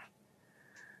กว่า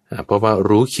เพราะว่า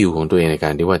รู้คิวของตัวเองในกา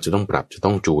รที่ว่าจะต้องปรับจะต้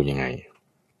องจูนยังไง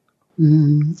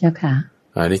เจ้าค่ะ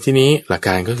ในที่นี้หลักก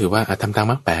ารก็คือว่าทำตาม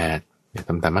มรรคแปด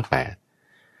ทำตามมรรคแปด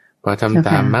พอทำต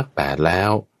ามมรรคแปดแล้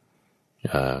ว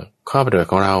ข้อปฏิบัติ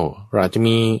ของเราจะ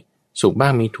มีสุขบ้า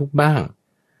งมีทุกข์บ้าง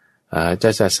จะ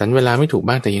จัดสรรเวลาไม่ถูก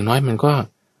บ้างแต่อย่างน้อยมันก็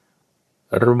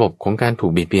ระบบของการถู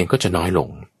กเบียดเบียนก็จะน้อยลง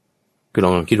คือลอ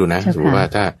งคิดดูนะสมมติว่า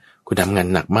ถ้าคุณทำงาน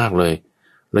หนักมากเลย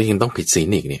แล้วยังต้องผิดศีล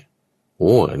อีกเนี่ย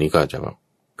อันนี้ก็จะแบบ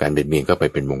การเบียดเบียนก็ไป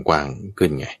เป็นวงกว้างขึ้น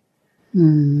ไง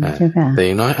แต่อ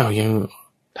ย่างน้อยยัง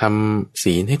ทำ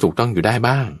ศีลให้ถูกต้องอยู่ได้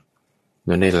บ้าง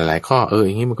ในหลายๆข้ออ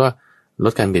ย่างนี้มันก็ล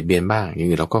ดการเบียดเบียนบ้างอย่าง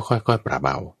นี้เราก็ค่อยๆปรับเ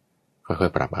อาค่อ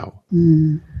ยๆปรับเอา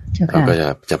เราก็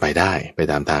จะไปได้ไป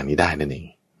ตามทางนี้ได้นั่นเอง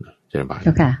เ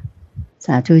จ้าค่ะส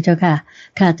าธุเจ้าค่ะ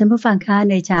ค่ะท่านผู้ฟังคะ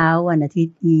ในเช้าวันอาทิต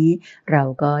ย์นี้เรา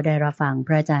ก็ได้รับฟังพ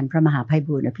ระอาจารย์พระมหาไพ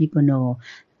บูลย์อภิปุโน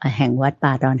แห่งวัด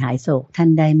ป่าดอนหายโศกท่าน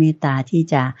ได้เมตตาที่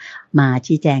จะมา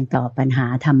ชี้แจงตอบปัญหา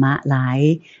ธรรมะหลาย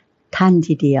ท่าน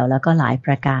ทีเดียวแล้วก็หลายป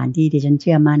ระการที่ดิฉันเ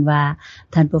ชื่อมั่นว่า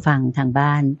ท่านผู้ฟังทางบ้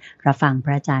านรับฟังพ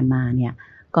ระอาจารย์มาเนี่ย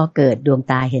ก็เกิดดวง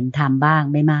ตาเห็นธรรมบ้าง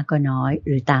ไม่มากก็น้อยห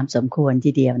รือตามสมควร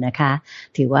ทีเดียวนะคะ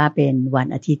ถือว่าเป็นวัน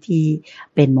อาทิตย์ที่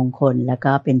เป็นมงคลแล้ว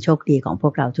ก็เป็นโชคดีของพว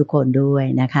กเราทุกคนด้วย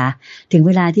นะคะถึงเ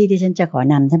วลาที่ดิฉันจะขอ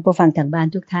นำท่านผู้ฟังทางบ้าน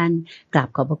ทุกท่านกราบ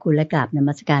ขอบพระคุณและกราบน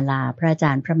มัสการลาพระอาจ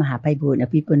ารย์พระมหาไพบูลย์อ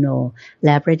ภิปุโนแล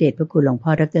ะพระเดชพระคุณหลวงพ่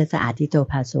อดร.สะอาดทิโต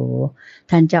ภาโส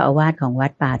ท่านเจ้าอาวาสของวั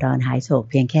ดป่าดอนหายโศก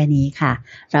เพียงแค่นี้ค่ะ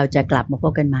เราจะกลับมาพ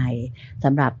บกันใหม่ส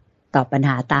ำหรับตอบปัญห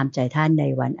าตามใจท่านใน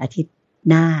วันอาทิตย์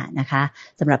หน้านะคะ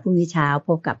สำหรับพรุ่งนี้เช้าพ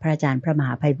บกับพระอาจารย์พระมห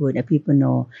าไพบูลย์อภิปุโน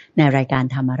ในรายการ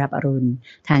ธรรมรับอรุณ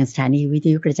ทางสถานีวิท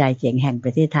ยุกระจายเสียงแห่งปร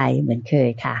ะเทศไทยเหมือนเคย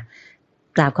ค่ะ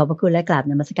กราบขอบพระคุณและกราบ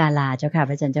นมัสการลาเจ้าค่ะพ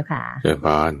ระอาจารย์เจ้าค่ะเจริญพ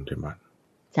ร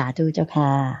สาธุเจ้าค่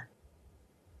ะ